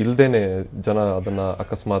ಟ್ರೀಟ್ಮೆಂಟ್ ಇಲ್ದೇನೆ ಜನ ಅದನ್ನ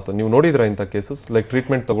ಅಕಸ್ಮಾತ್ ನೀವು ನೋಡಿದ್ರ ಇಂಥ ಕೇಸಸ್, ಲೈಕ್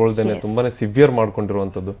ಟ್ರೀಟ್ಮೆಂಟ್ ತಗೊಳ್ದೇನೆ ತುಂಬಾನೇ ಸಿವಿಯರ್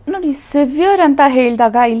ಮಾಡ್ಕೊಂಡಿರುವಂತದ್ದು. ನೋಡಿ, ಸಿವಿಯರ್ ಅಂತ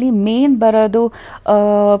ಹೇಳಿದಾಗ ಇಲ್ಲಿ ಮೇನ್ ಬರೋದು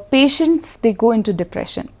patients they go in to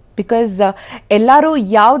depression. Because ಎಲ್ಲರೂ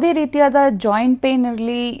ಯಾವುದೇ ರೀತಿಯಾದ ಜಾಯಿಂಟ್ ಪೇನ್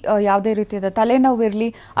ಇರಲಿ, ಯಾವುದೇ ರೀತಿಯಾದ ತಲೆನೋವು ಇರಲಿ,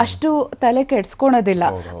 ಅಷ್ಟು ತಲೆ ಕೆಡ್ಸ್ಕೊಳೋದಿಲ್ಲ.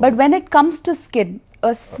 But when it comes to skin,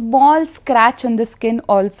 a small scratch on the skin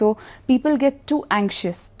also, people get too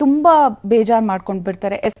anxious. ತುಂಬಾ ಬೇಜಾರು ಮಾಡ್ಕೊಂಡು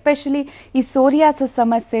ಬಿಡ್ತಾರೆ. ಎಸ್ಪೆಷಲಿ ಈ ಸೋರಿಯಾಸಿಸ್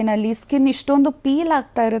ಸಮಸ್ಯೆನಲ್ಲಿ ಸ್ಕಿನ್ ಇಷ್ಟೊಂದು ಪೀಲ್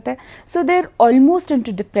ಆಗ್ತಾ ಇರುತ್ತೆ. So they are almost in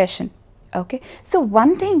to depression. Okay, so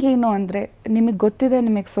one thing ಏನು ಅಂದರೆ, ನಿಮಗೆ ಗೊತ್ತಿದೆ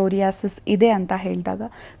ನಿಮಗೆ ಸೋರಿಯಾಸಿಸ್ ಇದೆ ಅಂತ ಹೇಳಿದಾಗ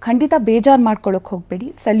ಖಂಡಿತ ಬೇಜಾರು ಮಾಡ್ಕೊಳ್ಳೋಕೆ ಹೋಗಬೇಡಿ.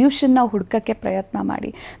 ಸೊಲ್ಯೂಷನ್ನ ಹುಡ್ಕಕ್ಕೆ ಪ್ರಯತ್ನ ಮಾಡಿ.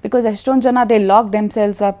 ಬಿಕಾಸ್ ಎಷ್ಟೊಂದು ಜನ ಅದೇ ಲಾಕ್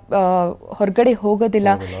ದೆಮ್ಸೆಲ್ಸ್ ಅಪ್, ಹೊರಗಡೆ ಹೋಗೋದಿಲ್ಲ.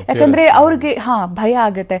 ಯಾಕಂದ್ರೆ ಅವ್ರಿಗೆ ಭಯ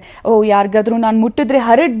ಆಗುತ್ತೆ, ಓ ಯಾರಿಗಾದ್ರೂ ನಾನು ಮುಟ್ಟಿದ್ರೆ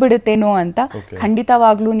ಹರಡ್ಬಿಡುತ್ತೇನೋ ಅಂತ.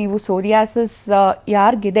 ಖಂಡಿತವಾಗ್ಲೂ ನೀವು ಸೋರಿಯಾಸಿಸ್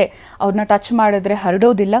ಯಾರಿಗಿದೆ ಅವ್ರನ್ನ ಟಚ್ ಮಾಡಿದ್ರೆ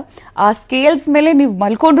ಹರಡೋದಿಲ್ಲ. ಆ ಸ್ಕೇಲ್ಸ್ ಮೇಲೆ ನೀವು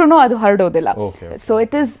ಮಲ್ಕೊಂಡ್ರು ಅದು ಹರಡೋದಿಲ್ಲ. So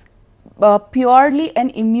it is purely an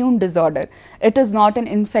immune disorder. It is not an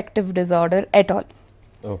infective disorder at all.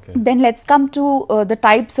 Okay. Then let's come to the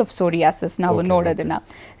types of psoriasis. Now ನೋಡೋದನ್ನ.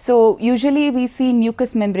 So usually we see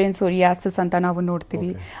mucous membrane psoriasis ಅಂತ ನಾವು ನೋಡ್ತೀವಿ,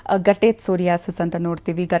 ಗಟೇಟ್ psoriasis ಅಂತ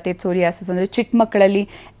ನೋಡ್ತೀವಿ. ಗಟೇಟ್ psoriasis ಅಂದ್ರೆ ಚಿಕ್ಕ ಮಕ್ಕಳಲ್ಲಿ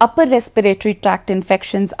upper respiratory tract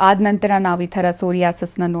infections ಆದ ನಂತರ ನಾವು ಈ ತರ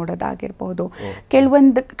ಸೋರಿಯಾಸಿಸ್ ನ ನೋಡೋದಾಗಿರ್ಬಹುದು.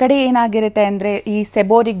 ಕೆಲವೊಂದು ಕಡೆ ಏನಾಗಿರುತ್ತೆ ಅಂದ್ರೆ ಈ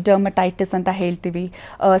ಸೆಬೋರಿಕ್ ಡರ್ಮಟೈಟಿಸ್ ಅಂತ ಹೇಳ್ತೀವಿ,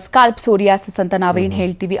 ಸ್ಕಾಲ್ಪ್ ಸೋರಿಯಾಸಿಸ್ ಅಂತ ನಾವೇನ್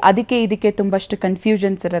ಹೇಳ್ತೀವಿ, ಇದಕ್ಕೆ ತುಂಬಷ್ಟು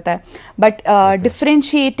ಕನ್ಫ್ಯೂಷನ್ಸ್ ಇರುತ್ತೆ. ಬಟ್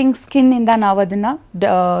ಡಿಫ್ರೆನ್ಶಿಯೇಟಿಂಗ್ ಸ್ಕಿನ್ ಇಂದ ನಾವು ಅದನ್ನ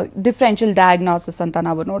ಡಿಫರೆನ್ಷಿಯಲ್ ಡಯಾಗ್ನೋಸಿಸ್ ಅಂತ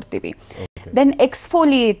ನಾವು ನೋಡ್ತೀವಿ. ದೆನ್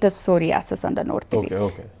ಎಕ್ಸ್ಫೋಲಿಯೇಟಿವ್ ಸೋರಿಯಾಸಿಸ್ ಅಂತ ನೋಡ್ತೀವಿ.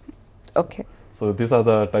 Okay, so these are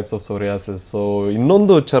the types of psoriasis. So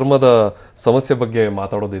ಇನ್ನೊಂದು ಚರ್ಮದ ಸಮಸ್ಯೆ ಬಗ್ಗೆ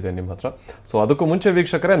ಮಾತಾಡೋದಿದೆ ನಿಮ್ಮ ಹತ್ರ. ಸೊ ಅದಕ್ಕೂ ಮುಂಚೆ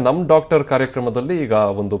ವೀಕ್ಷಕರೇ, ನಮ್ ಡಾಕ್ಟರ್ ಕಾರ್ಯಕ್ರಮದಲ್ಲಿ ಈಗ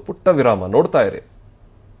ಒಂದು ಪುಟ್ಟ ವಿರಾಮ, ನೋಡ್ತಾ ಇರಿ.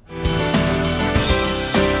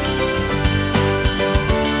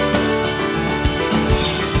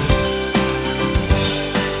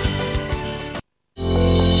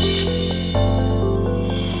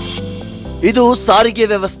 ಇದು ಸಾರಿಗೆ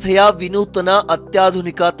ವ್ಯವಸ್ಥೆಯ ವಿನೂತನ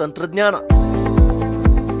ಅತ್ಯಾಧುನಿಕ ತಂತ್ರಜ್ಞಾನ.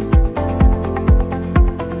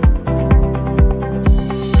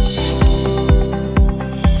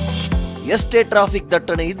 ಎಷ್ಟೇ ಟ್ರಾಫಿಕ್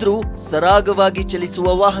ದಟ್ಟಣೆ ಇದ್ರೂ ಸರಾಗವಾಗಿ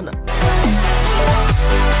ಚಲಿಸುವ ವಾಹನ.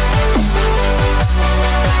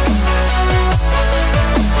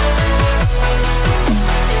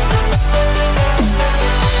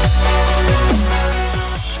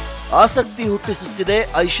 ಆಸಕ್ತಿ ಹುಟ್ಟಿಸುತ್ತಿದೆ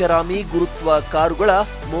ಐಷಾರಾಮಿ ಗುರುತ್ವ ಕಾರುಗಳ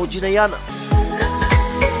ಮೋಜಿನಯಾನ.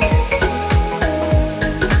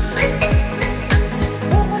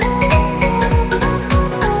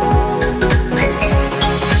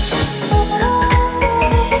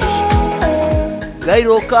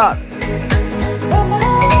 ಗೈರೋ ಕಾರ್,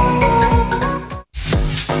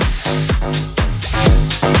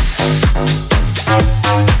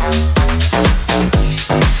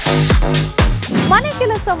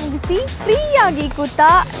 ಆರಾಮಾಗಿ ಕೂತಾ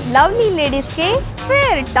lovely ಲೇಡೀಸ್ಗೆ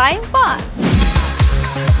fair time pass.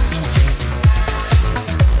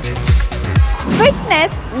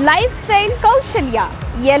 Fitness, life style, ಕೌಶಲ್ಯ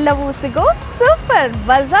ಎಲ್ಲವೂ ಸಿಗೋ ಸೂಪರ್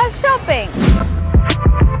ಬಜಾರ್ ಶಾಪಿಂಗ್.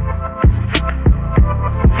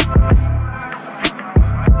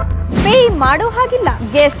 ಪೇ ಮಾಡೋ ಹಾಗಿಲ್ಲ,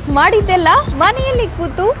 ಗೆಸ್ ಮಾಡಿದ್ದೆಲ್ಲ ಮನೆಯಲ್ಲಿ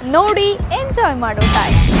ಕೂತು ನೋಡಿ ಎಂಜಾಯ್ ಮಾಡೋ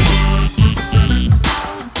time.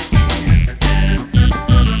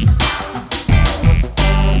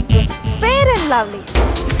 Fair and lovely.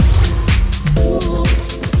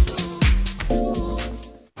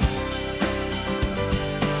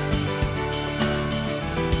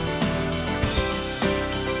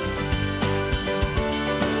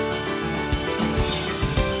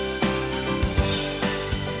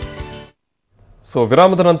 So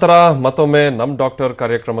ವಿರಾಮದ ನಂತರ ಮತ್ತೊಮ್ಮೆ ನಮ್ಮ ಡಾಕ್ಟರ್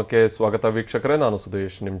ಕಾರ್ಯಕ್ರಮಕ್ಕೆ ಸ್ವಾಗತ ವೀಕ್ಷಕರೇ. ನಾನು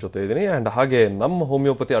ಸುದೇಶ್ ನಿಮ್ಮ ಜೊತೆ ಇದ್ದೀನಿ. ಅಂಡ್ ಹಾಗೆ ನಮ್ಮ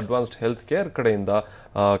ಹೋಮಿಯೋಪತಿ ಅಡ್ವಾನ್ಸ್ಡ್ ಹೆಲ್ತ್ ಕೇರ್ ಕಡೆಯಿಂದ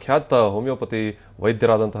ಖ್ಯಾತ ಹೋಮಿಯೋಪತಿ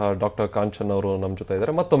ವೈದ್ಯರಾದಂತಹ ಡಾಕ್ಟರ್ ಕಾಂಚನ್ ಅವರು ನಮ್ಮ ಜೊತೆ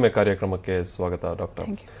ಇದ್ದಾರೆ. ಮತ್ತೊಮ್ಮೆ ಕಾರ್ಯಕ್ರಮಕ್ಕೆ ಸ್ವಾಗತ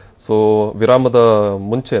ಡಾಕ್ಟರ್. ಸೊ ವಿರಾಮದ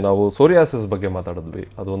ಮುಂಚೆ ನಾವು ಸೋರಿಯಾಸಿಸ್ ಬಗ್ಗೆ ಮಾತಾಡಿದ್ವಿ.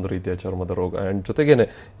 ಅದೊಂದು ರೀತಿಯ ಚರ್ಮದ ರೋಗ. ಅಂಡ್ ಜೊತೆಗೇನೆ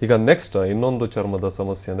ಈಗ ನೆಕ್ಸ್ಟ್ ಇನ್ನೊಂದು ಚರ್ಮದ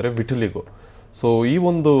ಸಮಸ್ಯೆ ಅಂದ್ರೆ ವಿಟಿಲಿಗೋ. ಸೊ ಈ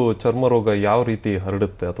ಒಂದು ಚರ್ಮ ರೋಗ ಯಾವ ರೀತಿ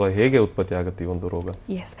ಹರಡುತ್ತೆ ಅಥವಾ ಹೇಗೆ ಉತ್ಪತ್ತಿ ಆಗುತ್ತೆ ಈ ಒಂದು ರೋಗ?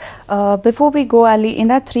 Yes. Before we go, Ali,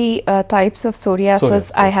 in our three types of psoriasis,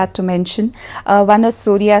 I had to mention. One is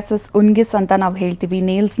psoriasis ungis anta ನಾವು ಹೇಳ್ತೀವಿ,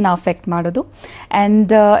 nails ನ affect ಮಾಡೋದು. And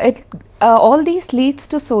all these leads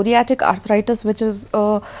to psoriatic arthritis, which is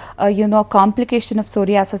a complication of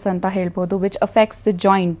psoriasis anta helbodu, which affects the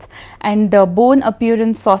joints and bone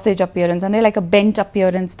appearance, sausage appearance, and like a bent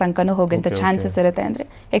appearance tankanu hogante chances irutte andre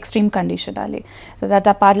extreme condition ali. So that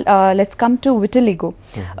apart, let's come to vitiligo.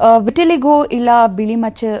 Vitiligo illa bili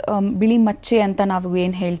mache anta ನಾವು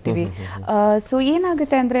ಏನು ಹೇಳ್ತೀವಿ. So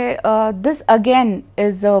ಏನಾಗುತ್ತೆ ಅಂದ್ರೆ this again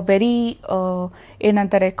is a very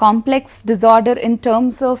ಏನಂತಾರೆ complex disorder in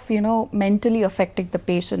terms of mentally affecting the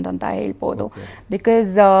patient ಅಂತ ಹೇಳ್ಬೋದು. Because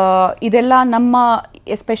ಇದೆಲ್ಲ ನಮ್ಮ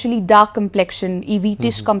ಎಸ್ಪೆಷಲಿ ಡಾರ್ಕ್ ಕಂಪ್ಲೆಕ್ಷನ್, ಈ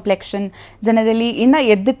ವೀಟಿಶ್ ಕಂಪ್ಲೆಕ್ಷನ್ ಜನದಲ್ಲಿ ಇನ್ನ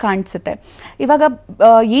ಎದ್ದು ಕಾಣಿಸುತ್ತೆ. ಇವಾಗ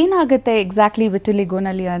ಏನಾಗುತ್ತೆ ಎಕ್ಸಾಕ್ಟ್ಲಿ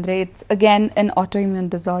ವಿಟಿಲಿಗೋನಲ್ಲಿ ಅಂದ್ರೆ it's again an autoimmune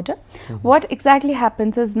disorder. What exactly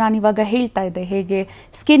happens is, ನಾನು ಇವಾಗ ಹೇಳ್ತಾ ಇದ್ದೆ ಹೇಗೆ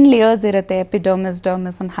ಸ್ಕಿನ್ ಲೇಯರ್ಸ್ ಇರುತ್ತೆ, ಎಪಿಡರ್ಮಿಸ್,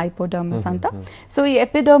 ಡರ್ಮಿಸ್ ಅಂಡ್ ಹೈಪೋಡರ್ಮಿಸ್ ಅಂತ. ಸೊ ಈ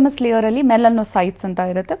ಎಪಿಡರ್ಮಿಸ್ ಲೇಯರ್ ಅಲ್ಲಿ ಮೆಲನೋಸೈಟ್ಸ್ ಅಂತ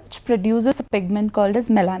ಇರುತ್ತೆ, which produces pigment called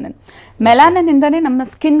is melanin. Melanin ಇಂದಾನೆ ನಮ್ಮ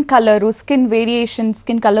skin colour, skin variation,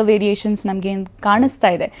 skin colour variations ನಮ್ಗೆ ಏನ್ ಕಾಣಿಸ್ತಾ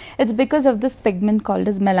ಇದೆ, it's because of this pigment called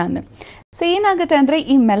is melanin. So ಏನಾಗುತ್ತೆ ಅಂದ್ರೆ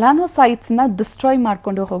ಈ ಮೆಲಾನೋಸೈಟ್ಸ್ ನ ಡಿಸ್ಟ್ರಾಯ್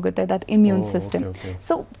ಮಾಡ್ಕೊಂಡು ಹೋಗುತ್ತೆ ದಟ್ ಇಮ್ಯೂನ್ ಸಿಸ್ಟಮ್.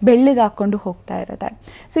 ಸೊ ಬೆಳ್ಳಗೆ ಹಾಕೊಂಡು ಹೋಗ್ತಾ ಇರುತ್ತೆ.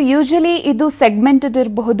 ಸೊ ಯೂಶಲಿ ಇದು ಸೆಗ್ಮೆಂಟೆಡ್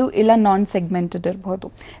ಇರಬಹುದು, ಇಲ್ಲ ನಾನ್ ಸೆಗ್ಮೆಂಟೆಡ್ ಇರಬಹುದು.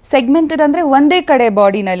 ಸೆಗ್ಮೆಂಟೆಡ್ ಅಂದ್ರೆ ಒಂದೇ ಕಡೆ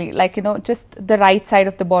ಬಾಡಿನಲ್ಲಿ, like just the right side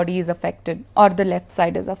of the body is affected, are the left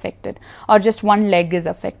side is affected, are just one leg is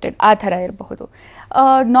affected, ಆ ತರ ಇರಬಹುದು.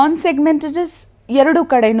 ನಾನ್ ಸೆಗ್ಮೆಂಟೆಡ್ ಇಸ್ ಎರಡು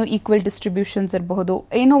ಕಡೆನೂ ಈಕ್ವಲ್ ಡಿಸ್ಟ್ರಿಬ್ಯೂಷನ್ಸ್ ಇರಬಹುದು,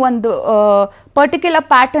 ಏನೋ ಒಂದು ಪರ್ಟಿಕ್ಯುಲರ್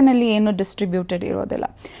ಪ್ಯಾಟರ್ನ್ ಅಲ್ಲಿ ಏನು ಡಿಸ್ಟ್ರಿಬ್ಯೂಟೆಡ್ ಇರೋದಿಲ್ಲ.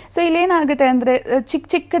 ಸೊ ಇಲ್ಲೇನಾಗುತ್ತೆ ಅಂದ್ರೆ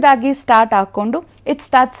ಚಿಕ್ಕದಾಗಿ ಸ್ಟಾರ್ಟ್ ಹಾಕೊಂಡು ಇಟ್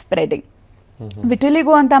ಸ್ಟಾರ್ಟ್ ಸ್ಪ್ರೆಡಿಂಗ್.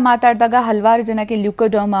 ವಿಟಿಲಿಗೋ ಅಂತ ಮಾತಾಡಿದಾಗ ಹಲವಾರು ಜನಕ್ಕೆ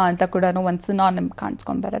ಲ್ಯೂಕೋಡರ್ಮಾ ಅಂತ ಕೂಡ ಒಂದು ಸಿನಾನಿಮ್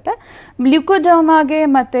ಕಾಣಿಸ್ಕೊಂಡು ಬರುತ್ತೆ. ಲ್ಯೂಕೋಡರ್ಮಾಗೆ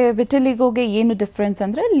ಮತ್ತೆ ವಿಟಿಲಿಗೋಗೆ ಏನು ಡಿಫ್ರೆನ್ಸ್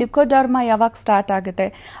ಅಂದ್ರೆ, ಲ್ಯೂಕೋಡರ್ಮಾ ಯಾವಾಗ ಸ್ಟಾರ್ಟ್ ಆಗುತ್ತೆ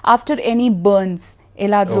ಆಫ್ಟರ್ ಎನಿ ಬರ್ನ್ಸ್,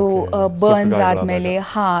 ಎಲ್ಲಾದ್ರೂ ಬರ್ನ್ಸ್ ಆದ್ಮೇಲೆ,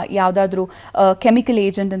 ಯಾವ್ದಾದ್ರು ಕೆಮಿಕಲ್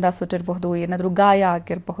ಏಜೆಂಟ್ ಇಂದ ಸುಟ್ಟಿರಬಹುದು, ಏನಾದ್ರೂ ಗಾಯ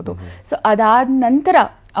ಆಗಿರಬಹುದು. ಸೊ ಅದಾದ ನಂತರ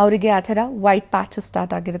ಅವರಿಗೆ ಆ ಥರ ವೈಟ್ ಪ್ಯಾಚಸ್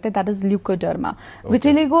ಸ್ಟಾರ್ಟ್ ಆಗಿರುತ್ತೆ, that is ಲ್ಯೂಕೋಡರ್ಮಾ.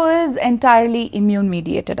 Vitiligo is entirely immune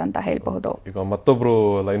mediated ಅಂತ ಹೇಳ್ಬಹುದು. ಈಗ ಮತ್ತೊಬ್ರು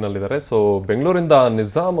ಲೈನ್ ಅಲ್ಲಿ ಇದ್ದಾರೆ. ಸೊ ಬೆಂಗಳೂರಿಂದ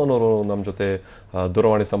ನಿಜಾಮ್ ಅನ್ನೋರು ನಮ್ಮ ಜೊತೆ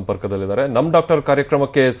ದೂರವಾಣಿ ಸಂಪರ್ಕದಲ್ಲಿದ್ದಾರೆ. ನಮ್ಮ ಡಾಕ್ಟರ್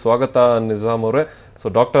ಕಾರ್ಯಕ್ರಮಕ್ಕೆ ಸ್ವಾಗತ ನಿಜಾಮ್ ಅವರೇ. ಸೊ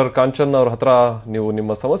ಡಾಕ್ಟರ್ ಕಾಂಚನ್ ಅವ್ರ ಹತ್ರ ನೀವು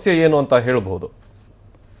ನಿಮ್ಮ ಸಮಸ್ಯೆ ಏನು ಅಂತ ಹೇಳ್ಬಹುದು.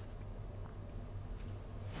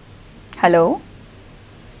 ಹಲೋ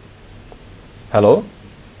ಹಲೋ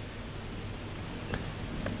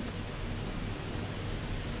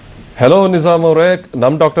ಹಲೋ ನಿಜಾಮ್ ಅವರೇ,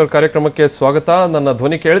 ನಮ್ಮ ಡಾಕ್ಟರ್ ಕಾರ್ಯಕ್ರಮಕ್ಕೆ ಸ್ವಾಗತ. ನನ್ನ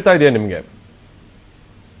ಧ್ವನಿ ಕೇಳ್ತಾ ಇದೆಯಾ ನಿಮ್ಗೆ?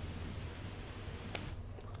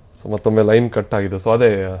 ಸೊ ಮತ್ತೊಮ್ಮೆ ಲೈನ್ ಕಟ್ ಆಗಿದೆ. ಸೊ ಅದೇ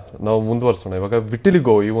ನಾವು ಮುಂದುವರ್ಸೋಣ. ಇವಾಗ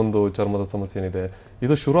ವಿಟಿಲಿಗೋ ಈ ಒಂದು ಚರ್ಮದ ಸಮಸ್ಯೆ ಏನಿದೆ,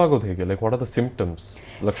 ಇದು ಶುರು ಆಗೋದು ಹೇಗೆ? Like what are the symptoms?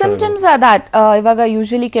 Symptoms R that ಇವಾಗ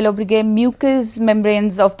ಯೂಶಲಿ ಕೆಲವೊಬ್ಬರಿಗೆ mucus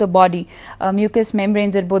membranes of the body, mucus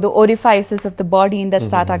membranes ಇರ್ಬೋದು, ಓರಿಫೈಸಸ್ ಆಫ್ ದ ಬಾಡಿಯಿಂದ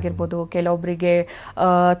ಸ್ಟಾರ್ಟ್ ಆಗಿರ್ಬೋದು, ಕೆಲವೊಬ್ಬರಿಗೆ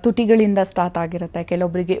ತುಟಿಗಳಿಂದ ಸ್ಟಾರ್ಟ್ ಆಗಿರುತ್ತೆ,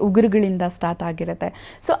 ಕೆಲವೊಬ್ಬರಿಗೆ ಉಗುರುಗಳಿಂದ ಸ್ಟಾರ್ಟ್ ಆಗಿರುತ್ತೆ.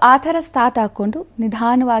 ಸೊ ಆ ಥರ ಸ್ಟಾರ್ಟ್ ಹಾಕೊಂಡು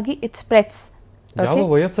ನಿಧಾನವಾಗಿ ಇಟ್ ಸ್ಪ್ರೆಡ್ಸ್. ಯಾವ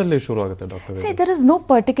ವಯಸ್ಸಲ್ಲಿ ಶುರು ಆಗುತ್ತೆ doctor? There is no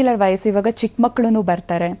particular ವಯಸ್ಸು. ಇವಾಗ ಚಿಕ್ಕ ಮಕ್ಕಳು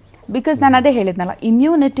ಬರ್ತಾರೆ, ಬಿಕಾಸ್ ನಾನು ಅದೇ ಹೇಳಿದ್ನಲ್ಲ,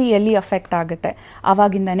 ಇಮ್ಯುನಿಟಿ ಎಲ್ಲಿ ಅಫೆಕ್ಟ್ ಆಗುತ್ತೆ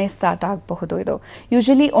ಅವಾಗಿಂದನೇ ಸ್ಟಾರ್ಟ್ ಆಗಬಹುದು. ಇದು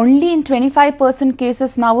ಯೂಶಲಿ ಓನ್ಲಿ ಇನ್ 25%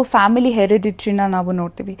 ಕೇಸಸ್ ನಾವು ಫ್ಯಾಮಿಲಿ ಹೆರಿಡಿಟ್ರಿನ ನಾವು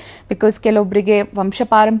ನೋಡ್ತೀವಿ. ಬಿಕಾಸ್ ಕೆಲವೊಬ್ಬರಿಗೆ ವಂಶ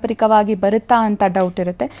ಪಾರಂಪರಿಕವಾಗಿ ಬರುತ್ತಾ ಅಂತ ಡೌಟ್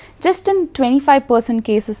ಇರುತ್ತೆ. ಜಸ್ಟ್ ಇನ್ 25%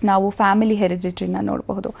 ಕೇಸಸ್ ನಾವು ಫ್ಯಾಮಿಲಿ ಹೆರಿಡಿಟ್ರಿನ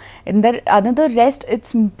ನೋಡಬಹುದು. Other rest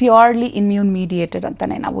it's purely immune mediated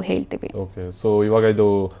ಅಂತಾನೆ ನಾವು ಹೇಳ್ತೀವಿ. ಓಕೆ, ಸೊ ಇವಾಗ ಇದು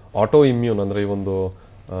ಆಟೋ ಇಮ್ಯೂನ್ ಅಂದ್ರೆ ಈ ಒಂದು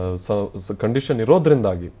ಕಂಡೀಷನ್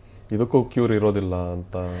ಇರೋದ್ರಿಂದಾಗಿ ಇದಕ್ಕೂ ಕ್ಯೂರ್ ಇರೋದಿಲ್ಲ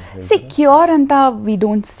ಅಂತ ಕ್ಯೂರ್ ಅಂತ ವಿ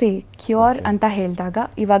ಡೋಂಟ್ ಸೇ. ಕ್ಯೂರ್ ಅಂತ ಹೇಳಿದಾಗ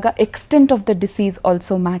ಇವಾಗ extent of the disease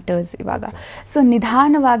also matters ಇವಾಗ. ಸೊ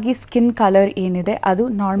ನಿಧಾನವಾಗಿ ಸ್ಕಿನ್ ಕಲರ್ ಏನಿದೆ ಅದು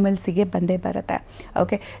ನಾರ್ಮಲ್ಸಿಗೆ ಬಂದೇ ಬರುತ್ತೆ.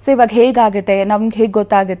 ಓಕೆ, ಸೊ ಇವಾಗ ಹೇಗಾಗುತ್ತೆ, ನಮ್ಗೆ ಹೇಗೆ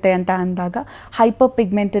ಗೊತ್ತಾಗುತ್ತೆ ಅಂತ ಅಂದಾಗ ಹೈಪರ್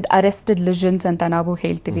ಪಿಗ್ಮೆಂಟೆಡ್ ಅರೆಸ್ಟೆಡ್ ಲಿಷನ್ಸ್ ಅಂತ ನಾವು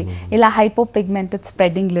ಹೇಳ್ತೀವಿ, ಇಲ್ಲ ಹೈಪರ್ ಪಿಗ್ಮೆಂಟೆಡ್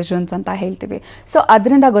ಸ್ಪ್ರೆಡಿಂಗ್ ಲಿಷನ್ಸ್ ಅಂತ ಹೇಳ್ತೀವಿ. ಸೊ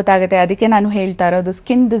ಅದರಿಂದ ಗೊತ್ತಾಗುತ್ತೆ. ಅದಕ್ಕೆ ನಾನು ಹೇಳ್ತಾ ಇರೋದು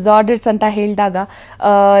ಸ್ಕಿನ್ ಡಿಸಾರ್ಡರ್ಸ್ ಅಂತ ಹೇಳಿದಾಗ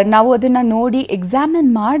ನಾವು ಅದನ್ನ ನೋಡಿ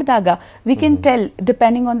ಎಕ್ಸಾಮಿನ್ ಮಾಡಿದಾಗ we can tell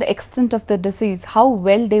depending on the extent of the disease how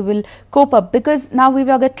well they will cope up, because ನಾವು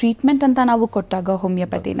ಇವಾಗ ಟ್ರೀಟ್ಮೆಂಟ್ ಅಂತ ನಾವು ಕೊಟ್ಟಾಗ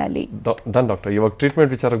ಹೋಮಿಯೋಪತಿನಲ್ಲಿ ಡಾಕ್ಟರ್ ಇವಾಗ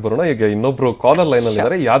ಟ್ರೀಟ್ಮೆಂಟ್ ವಿಚಾರಕ್ಕೆ ಬರೋಣ. ಈಗ ಇನ್ನೊಬ್ರು ಕಾಲರ್ ಲೈನ್ ಅಲ್ಲಿ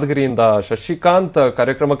ಇದ್ದಾರೆ, ಯಾದಗಿರಿಯಿಂದ ಶಶಿಕಾಂತ್.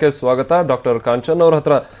 ಕಾರ್ಯಕ್ರಮಕ್ಕೆ ಸ್ವಾಗತ. ಡಾಕ್ಟರ್ ಕಾಂಚನ್ ಅವ್ರ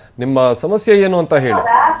ಹತ್ರ ನಿಮ್ಮ ಸಮಸ್ಯೆ ಏನು ಅಂತ ಹೇಳಿ.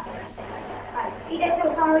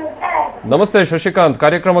 ನಮಸ್ತೆ ಶಶಿಕಾಂತ್,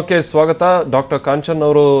 ಕಾರ್ಯಕ್ರಮಕ್ಕೆ ಸ್ವಾಗತ. ಡಾಕ್ಟರ್ ಕಾಂಚನ್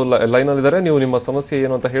ಅವರು ಲೈನ್ ಅಲ್ಲಿ ಇದ್ದಾರೆ, ನೀವು ನಿಮ್ಮ ಸಮಸ್ಯೆ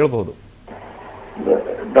ಏನು ಅಂತ ಹೇಳ್ಬಹುದು.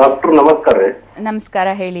 ಡಾಕ್ಟರ್ ನಮಸ್ಕಾರ ರೀ. ನಮಸ್ಕಾರ,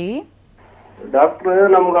 ಹೇಳಿ ಡಾಕ್ಟರ್.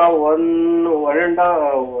 ನಮ್ಗ ಒಂದ್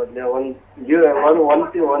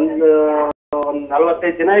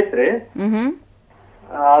 45 ದಿನ ಐತ್ರಿ.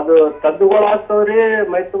 ಅದು ತದ್ದುಗಳು ಆಗ್ತಾವ್ರಿ,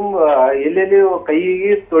 ಮೈ ತುಂಬ ಎಲ್ಲೆಲ್ಲಿ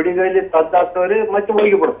ಕೈಗೆ ತೊಡಿಗಲ್ಲಿ ತದ್ದು ಆಗ್ತಾವ್ರಿ, ಮತ್ತೆ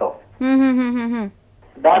ಹೋಗಿ ಬಿಡ್ತಾವ.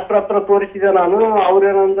 ಡಾಕ್ಟರ್ ಹತ್ರ ತೋರಿಸಿದೆ ನಾನು.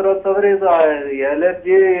 ಅವ್ರೇನಂದ್ರ ಅಂತಂದ್ರೆ ಇದು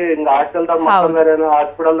ಎಲರ್ಜಿ ಹಿಂಗ ಹಾಸ್ಟೆಲ್ದಾಗ ಮಕ್ಕಂದ್ರೇನು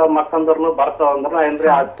ಹಾಸ್ಪಿಟಲ್ದಾಗ ಮಕ್ಕಂದ್ರೂ ಬರ್ತಾವ ಅಂದ್ರ. ಏನ್ರಿ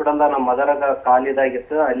ಹಾಸ್ಪಿಟಲ್ದಾಗ ನಮ್ಮ ಮದರಾಗ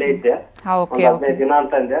ಕಾಲಿದಾಗಿತ್ತು, ಅಲ್ಲೇ ಇದ್ದೆ ಒಂದ್ 15 ದಿನ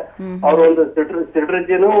ಅಂತಂದೆ. ಅವ್ರ ಒಂದು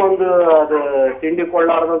ಸಿಡ್ರಿಜಿನು ಒಂದು ಅದು ತಿಂಡಿ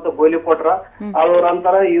ಕೊಳ್ಳಾರ್ದಂತ ಗೋಲಿ ಕೊಟ್ರ.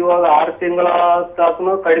 ಅವ್ರಂತಾರ ಇವಾಗ 6 ತಿಂಗಳ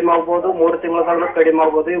ತಾಕನು ಕಡಿಮೆ ಆಗ್ಬೋದು, 3 ತಿಂಗಳ ಕಡಿಮೆ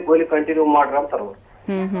ಆಗ್ಬೋದು, ಈ ಗೋಲಿ ಕಂಟಿನ್ಯೂ ಮಾಡ್ರಿ ಅಂತಾರ ಅವ್ರು.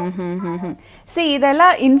 ಇದೆಲ್ಲ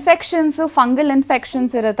ಇನ್ಫೆಕ್ಷನ್ಸ್, ಫಂಗಲ್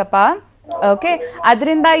ಇನ್ಫೆಕ್ಷನ್ಸ್ ಇರತ್ತಪ್ಪ. ಓಕೆ,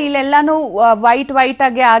 ಅದರಿಂದ ಇಲ್ಲೆಲ್ಲಾನು ವೈಟ್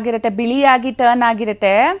ಆಗಿ ಆಗಿರುತ್ತೆ, ಬಿಳಿಯಾಗಿ ಟರ್ನ್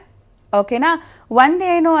ಆಗಿರುತ್ತೆ. ಓಕೆನಾ.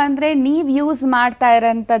 ಒಂದೇನು ಅಂದ್ರೆ ನೀವ್ ಯೂಸ್ ಮಾಡ್ತಾ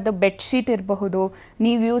ಇರೋಂಥದ್ದು ಬೆಡ್ಶೀಟ್ ಇರಬಹುದು,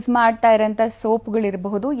 ನೀವ್ ಯೂಸ್ ಮಾಡ್ತಾ ಇರೋಂಥ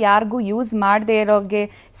ಸೋಪ್ಗಳಿರಬಹುದು, ಯಾರಿಗೂ ಯೂಸ್ ಮಾಡದೇ ಇರೋಗೆ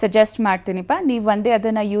ಸಜೆಸ್ಟ್ ಮಾಡ್ತೀನಿಪ್ಪ, ನೀವು ಒಂದೇ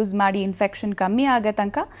ಅದನ್ನ ಯೂಸ್ ಮಾಡಿ ಇನ್ಫೆಕ್ಷನ್ ಕಮ್ಮಿ ಆಗೋ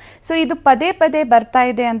ತನಕ. ಸೊ ಇದು ಪದೇ ಪದೇ ಬರ್ತಾ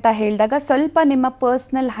ಇದೆ ಅಂತ ಹೇಳಿದಾಗ ಸ್ವಲ್ಪ ನಿಮ್ಮ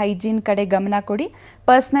ಪರ್ಸ್ನಲ್ ಹೈಜೀನ್ ಕಡೆ ಗಮನ ಕೊಡಿ.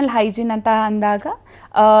 ಪರ್ಸ್ನಲ್ ಹೈಜೀನ್ ಅಂತ ಅಂದಾಗ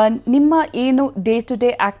ನಿಮ್ಮ ಏನು ಡೇ ಟು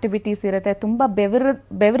ಡೇ ಆಕ್ಟಿವಿಟೀಸ್ ಇರುತ್ತೆ, ತುಂಬಾ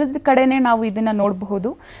ಬೆವರದ ಕಡೆನೆ ನಾವು ಇದನ್ನ ನೋಡಬಹುದು.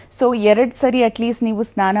 ಸೊ 2 ಸರಿ ಅಟ್ಲೀಸ್ಟ್ ನೀವು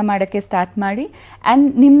ಸ್ನಾನ ಮಾಡಕ್ಕೆ ಸ್ಟಾರ್ಟ್ ಮಾಡಿ. ಅಂಡ್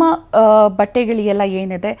ನಿಮ್ಮ ಬಟ್ಟೆಗಳಿಗೆಲ್ಲ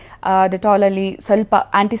ಏನಿದೆ ಡೆಟಾಲ್ ಅಲ್ಲಿ ಸ್ವಲ್ಪ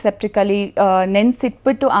ಆಂಟಿಸೆಪ್ಟಿಕ್ ಅಲ್ಲಿ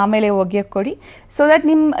ನೆನ್ಸಿಟ್ಬಿಟ್ಟು ಆಮೇಲೆ ಒಗೆಯಕ್ಕೆ ಕೊಡಿ. ಸೊ ದಟ್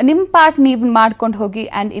ನಿಮ್ ಪಾರ್ಟ್ ನೀವು ಮಾಡ್ಕೊಂಡು ಹೋಗಿ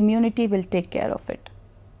and immunity will take care of it.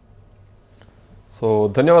 So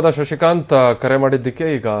ಧನ್ಯವಾದ ಶಶಿಕಾಂತ್ ಕರೆ ಮಾಡಿದ್ದಕ್ಕೆ.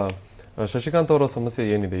 ಈಗ ಶಶಿಕಾಂತ್ ಅವರ ಸಮಸ್ಯೆ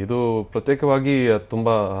ಏನಿದೆ, ಇದು ಪ್ರತ್ಯೇಕವಾಗಿ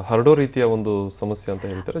ತುಂಬಾ ಹರಡೋ ರೀತಿಯ ಒಂದು ಸಮಸ್ಯೆ ಅಂತ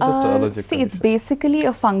ಹೇಳ್ತಾರೆ. It's basically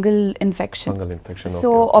a fungal infection. So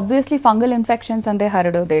obviously fungal infections ಅಂದ್ರೆ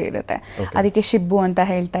ಹರಡೋದೇ ಇರುತ್ತೆ. ಅದಕ್ಕೆ ಶಿಬ್ಬು ಅಂತ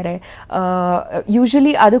ಹೇಳ್ತಾರೆ.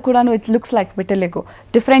 ಯೂಶಲಿ ಅದು ಕೂಡ it looks like vitiligo.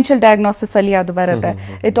 Differential diagnosis ಅಲ್ಲಿ ಅದು ಬರುತ್ತೆ.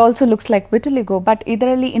 It also looks like vitiligo, but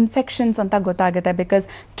ಇದರಲ್ಲಿ ಇನ್ಫೆಕ್ಷನ್ಸ್ ಅಂತ ಗೊತ್ತಾಗುತ್ತೆ. ಬಿಕಾಸ್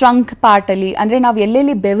ಟ್ರಂಕ್ ಪಾರ್ಟ್ ಅಲ್ಲಿ ಅಂದ್ರೆ ನಾವು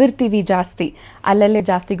ಎಲ್ಲೆಲ್ಲಿ ಬೆವರ್ತೀವಿ ಜಾಸ್ತಿ ಅಲ್ಲೆಲ್ಲೇ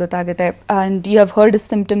ಜಾಸ್ತಿ ಗೊತ್ತಾಗುತ್ತೆ. And you have heard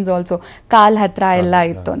symptoms also, ಕಾಲ್ ಹತ್ರ ಎಲ್ಲ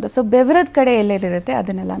ಇತ್ತು ಅಂತ. ಸೊ ಬೆವರದ ಕಡೆ ಎಲ್ಲೆಲ್ಲಿರುತ್ತೆ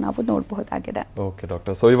ಅದನ್ನೆಲ್ಲ ನಾವು ನೋಡಬಹುದಾಗಿದೆ. ಓಕೆ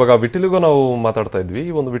ಡಾಕ್ಟರ್, ಸೊ ಇವಾಗ ವಿಟಿಲಿಗೋ ನಾವು ಮಾತಾಡ್ತಾ ಇದ್ವಿ.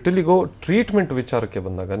 ಈ ಒಂದು ವಿಟಿಲಿಗೋ ಟ್ರೀಟ್ಮೆಂಟ್ ವಿಚಾರಕ್ಕೆ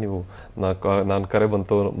ಬಂದಾಗ ನೀವು ನಾನು ಕರೆ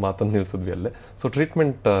ಬಂತು ಮಾತನ್ನು ನಿಲ್ಸಿದ್ವಿ ಅಲ್ಲೇ. ಸೊ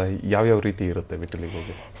ಟ್ರೀಟ್ಮೆಂಟ್ ಯಾವ್ಯಾವ ರೀತಿ ಇರುತ್ತೆ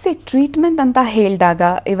ವಿಟಿಲಿಗೋಗೆ? ಟ್ರೀಟ್ಮೆಂಟ್ ಅಂತ ಹೇಳಿದಾಗ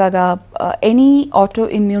ಇವಾಗ ಎನಿ ಆಟೋ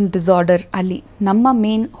ಇಮ್ಯೂನ್ ಡಿಸಾರ್ಡರ್ ಅಲ್ಲಿ ನಮ್ಮ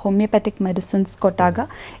ಮೇನ್ ಹೋಮಿಯೋಪ್ಯಾಥಿಕ್ ಮೆಡಿಸಿನ್ಸ್ ಕೊಟ್ಟಾಗ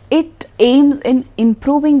it aims in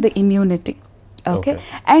improving the immunity. Okay,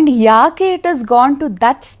 and ಯಾಕೆ it is gone to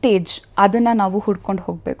that stage ಅದನ್ನ ನಾವು ಹುಡ್ಕೊಂಡು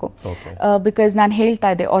ಹೋಗ್ಬೇಕು. ಬಿಕಾಸ್ ನಾನು ಹೇಳ್ತಾ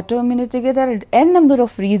ಇದ್ದೆ auto ಇಮ್ಯುನಿಟಿಗೆ N number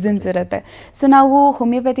of reasons ಇರುತ್ತೆ. ಸೊ ನಾವು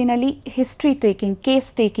ಹೋಮಿಯೋಪ್ಯಾಥಿನಲ್ಲಿ ಹಿಸ್ಟ್ರಿ ಟೇಕಿಂಗ್, ಕೇಸ್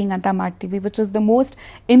ಟೇಕಿಂಗ್ ಅಂತ ಮಾಡ್ತೀವಿ, which is the most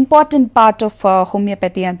important part of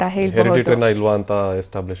ಹೋಮಿಯೋಪ್ಯಾಥಿ ಅಂತ ಹೇಳ್ಬಹುದು.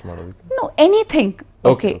 ಎನಿಥಿಂಗ್,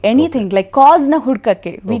 ಓಕೆ, ಎನಿಥಿಂಗ್ ಲೈಕ್ ಕಾಸ್ ನ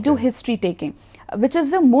ಹುಡ್ಕಕ್ಕೆ we do history taking, which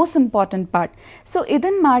is the most important part. So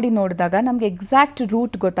ಇದನ್ನ ಮಾಡಿ ನೋಡಿದಾಗ ನಮ್ಗೆ ಎಕ್ಸಾಕ್ಟ್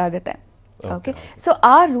ರೂಟ್ ಗೊತ್ತಾಗುತ್ತೆ. ಓಕೆ, ಸೊ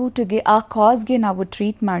ಆ ರೂಟ್ಗೆ, ಆ ಕಾಸ್ಗೆ ನಾವು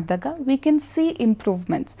ಟ್ರೀಟ್ ಮಾಡಿದಾಗ ವಿ ಕ್ಯಾನ್ ಸಿ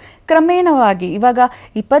ಇಂಪ್ರೂವ್ಮೆಂಟ್ಸ್ ಕ್ರಮೇಣವಾಗಿ. ಇವಾಗ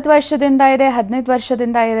 20 ವರ್ಷದಿಂದ ಇದೆ, 15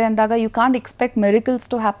 ವರ್ಷದಿಂದ ಇದೆ ಅಂದಾಗ you can't expect ಮಿರಿಕಲ್ಸ್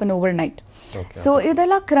to happen over night. So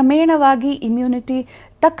ಇದೆಲ್ಲ ಕ್ರಮೇಣವಾಗಿ ಇಮ್ಯುನಿಟಿ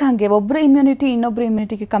ತಕ್ಕಂಗೆ ಒಬ್ಬರ ಇಮ್ಯುನಿಟಿ ಇನ್ನೊಬ್ಬರ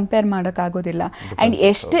ಇಮ್ಯುನಿಟಿಗೆ ಕಂಪೇರ್ ಮಾಡೋಕ್ಕಾಗೋದಿಲ್ಲ. ಆ್ಯಂಡ್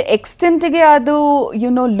ಎಷ್ಟು ಎಕ್ಸ್ಟೆಂಟ್ಗೆ ಅದು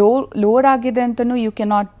ಲೋಡ್ ಆಗಿದೆ ಅಂತಲೂ you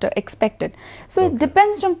cannot expect it. So it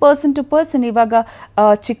depends from person to person. ಇವಾಗ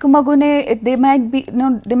ಚಿಕ್ಕ ಮಗುನೇ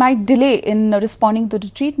they might delay in responding to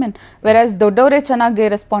the treatment, ವೆರಾಸ್ ದೊಡ್ಡವರೇ ಚೆನ್ನಾಗಿ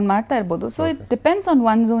ರೆಸ್ಪಾಂಡ್ ಮಾಡ್ತಾ ಇರ್ಬೋದು. So it depends on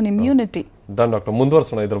one's own immunity. Done doctor,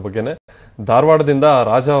 ಮುಂದುವರ್ಸೋಣ ಇದ್ರ ಬಗ್ಗೆನೆ. ಧಾರವಾಡದಿಂದ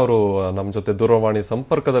ರಾಜಾ ಅವರು ನಮ್ಮ ಜೊತೆ ದೂರವಾಣಿ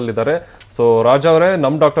ಸಂಪರ್ಕದಲ್ಲಿದ್ದಾರೆ. ಸೊ ರಾಜಾ ಅವರೇ,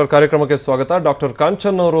 ನಮ್ಮ ಡಾಕ್ಟರ್ ಕಾರ್ಯಕ್ರಮಕ್ಕೆ ಸ್ವಾಗತ. ಡಾಕ್ಟರ್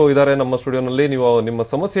ಕಾಂಚನ್ ಅವರು ಇದ್ದಾರೆ ನಮ್ಮ ಸ್ಟುಡಿಯೋನಲ್ಲಿ. ನೀವು ನಿಮ್ಮ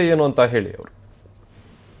ಸಮಸ್ಯೆ ಏನು ಅಂತ ಹೇಳಿ ಅವರು.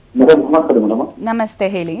 ನಮಸ್ತೆ,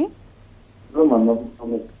 ಹೇಳಿ.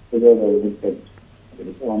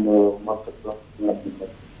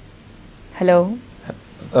 ಹಲೋ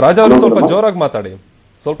ರಾಜಾ ಅವರು, ಸ್ವಲ್ಪ ಜೋರಾಗಿ ಮಾತಾಡಿ,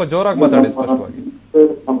 ಸ್ಪಷ್ಟವಾಗಿ.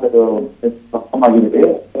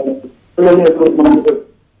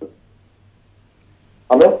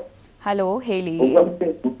 ಹಲೋ, ಹೇಳಿ.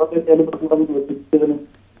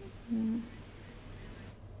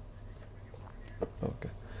 ಓಕೆ.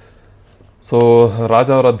 ಸೊ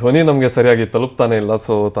ರಾಜಾ ಅವರ ಧ್ವನಿ ನಮಗೆ ಸರಿಯಾಗಿ ತಲುಪ್ತಾನೆ ಇಲ್ಲ,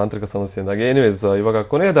 ಸೊ ತಾಂತ್ರಿಕ ಸಮಸ್ಯೆಯಿಂದಾಗಿ. ಎನಿವೇಸ್, ಇವಾಗ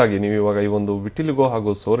ಕೊನೆಯದಾಗಿ ನೀವು ಇವಾಗ ಈ ಒಂದು ವಿಟಿಲಿಗೋ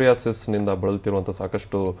ಹಾಗೂ ಸೋರಿಯಾಸಿಸ್ ನಿಂದ ಬಳಲ್ತಿರುವಂತ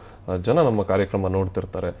ಸಾಕಷ್ಟು ಜನ ನಮ್ಮ ಕಾರ್ಯಕ್ರಮ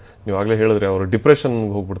ನೋಡ್ತಿರ್ತಾರೆ. ನೀವು ಆಗ್ಲೇ ಹೇಳಿದ್ರೆ ಅವರು ಡಿಪ್ರೆಷನ್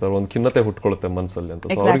ಹೋಗ್ಬಿಡ್ತಾರೆ, ಒಂದು ಖಿನ್ನತೆ ಹುಟ್ಕೊಳ್ಳುತ್ತೆ ಮನಸ್ಸಲ್ಲಿ ಅಂತ.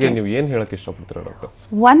 ಸೊ ಅವ್ರಿಗೆ ನೀವು ಏನ್ ಹೇಳಕ್ ಇಷ್ಟಪಡ್ತೀರಾ ಡಾಕ್ಟರ್?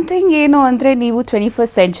 ಒನ್ ಥಿಂಗ್ ಏನು ಅಂದ್ರೆ, ನೀವು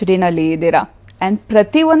 21st ಸೆಂಚುರಿನಲ್ಲಿ ಇದ್ದೀರಾ. ಅಂಡ್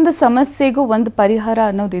ಪ್ರತಿಯೊಂದು ಸಮಸ್ಯೆಗೂ ಒಂದು ಪರಿಹಾರ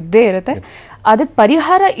ಅನ್ನೋದು ಇದ್ದೇ ಇರುತ್ತೆ. ಅದಕ್ಕೆ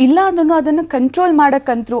ಪರಿಹಾರ ಇಲ್ಲ ಅಂದ್ರೂ ಅದನ್ನು ಕಂಟ್ರೋಲ್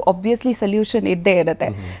ಮಾಡಕ್ಕಂತೂ ಆಬ್ವಿಯಸ್ಲಿ ಸೊಲ್ಯೂಷನ್ ಇದ್ದೇ ಇರುತ್ತೆ.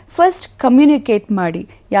 ಫಸ್ಟ್ ಕಮ್ಯುನಿಕೇಟ್ ಮಾಡಿ,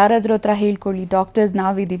 ಯಾರಾದ್ರೂ ಹತ್ರ ಹೇಳ್ಕೊಳ್ಳಿ, ಡಾಕ್ಟರ್ಸ್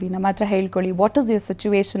ನಾವಿದ್ದೀವಿ, ನಮ್ಮ ಹತ್ರ ಹೇಳ್ಕೊಳ್ಳಿ, ವಾಟ್ ಇಸ್ ಯುವರ್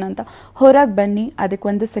ಸಿಚುವೇಶನ್ ಅಂತ. ಹೊರಗೆ ಬನ್ನಿ, ಅದಕ್ಕೆ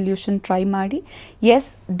ಒಂದು ಸೊಲ್ಯೂಷನ್ ಟ್ರೈ ಮಾಡಿ.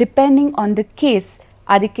 S, depending on the case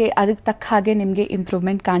ಅದಕ್ಕೆ ತಕ್ಕ ಹಾಗೆ ನಿಮಗೆ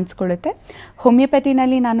ಇಂಪ್ರೂವ್ಮೆಂಟ್ ಕಾಣಿಸ್ಕೊಳ್ಳುತ್ತೆ.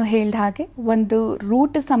 ಹೋಮಿಯೋಪತಿನಲ್ಲಿ ನಾನು ಹೇಳಿದ ಹಾಗೆ ಒಂದು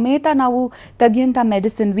ರೂಟ್ ಸಮೇತ ನಾವು ತೆಗಿಯಂಥ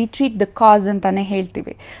ಮೆಡಿಸಿನ್, ವಿ ಟ್ರೀಟ್ ದ ಕಾಸ್ ಅಂತಾನೆ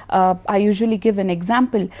ಹೇಳ್ತೀವಿ. I usually give an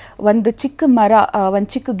example. ಒಂದು ಚಿಕ್ಕ ಮರ, ಒಂದು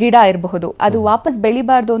ಚಿಕ್ಕ ಗಿಡ ಇರಬಹುದು, ಅದು ವಾಪಸ್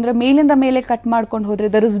ಬೆಳಿಬಾರ್ದು ಅಂದ್ರೆ ಮೇಲಿಂದ ಮೇಲೆ ಕಟ್ ಮಾಡ್ಕೊಂಡು ಹೋದ್ರೆ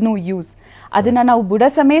ದರ್ ಇಸ್ ನೋ ಯೂಸ್. ಅದನ್ನ ನಾವು ಬುಡ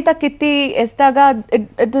ಸಮೇತ ಕಿತ್ತಿ ಎಸ್ದಾಗ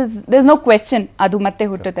ದರ್ ಇಸ್ ನೋ ಕ್ವೆಶ್ಚನ್ ಅದು ಮತ್ತೆ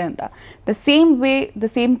ಹುಟ್ಟುತ್ತೆ ಅಂತ. The same way, the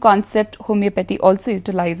same concept homeopathy also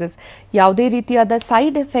utilises. ಯಾವುದೇ ರೀತಿಯಾದ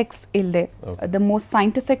ಸೈಡ್ ಎಫೆಕ್ಟ್ಸ್ ಇಲ್ಲದೆ the most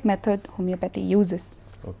scientific method homeopathy uses.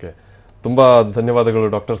 Okay, ತುಂಬಾ ಧನ್ಯವಾದಗಳು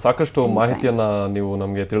ಡಾಕ್ಟರ್. ಸಾಕಷ್ಟು ಮಾಹಿತಿಯನ್ನ ನೀವು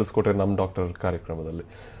ನಮಗೆ ತಿಳಿಸ್ಕೊಟ್ರೆ ನಮ್ಮ ಡಾಕ್ಟರ್ ಕಾರ್ಯಕ್ರಮದಲ್ಲಿ.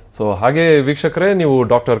 ಸೊ ಹಾಗೆ ವೀಕ್ಷಕರೇ, ನೀವು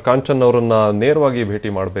ಡಾಕ್ಟರ್ ಕಾಂಚನ್ ಅವರನ್ನ ನೇರವಾಗಿ ಭೇಟಿ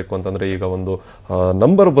ಮಾಡಬೇಕು ಅಂತಂದ್ರೆ ಈಗ ಒಂದು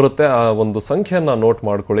ನಂಬರ್ ಬರುತ್ತೆ, ಆ ಒಂದು ಸಂಖ್ಯೆಯನ್ನ ನೋಟ್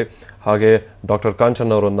ಮಾಡ್ಕೊಳ್ಳಿ. ಹಾಗೆ ಡಾಕ್ಟರ್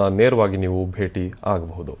ಕಾಂಚನ್ ಅವರನ್ನ ನೇರವಾಗಿ ನೀವು ಭೇಟಿ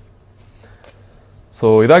ಆಗಬಹುದು. ಸೊ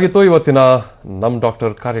ಇದಾಗಿತ್ತು ಇವತ್ತಿನ ನಮ್ಮ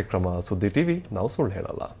ಡಾಕ್ಟರ್ ಕಾರ್ಯಕ್ರಮ. ಸುದ್ದಿ ಟಿವಿ, ನಾವು ಸುಳ್ಳು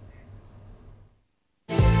ಹೇಳಲ್ಲ.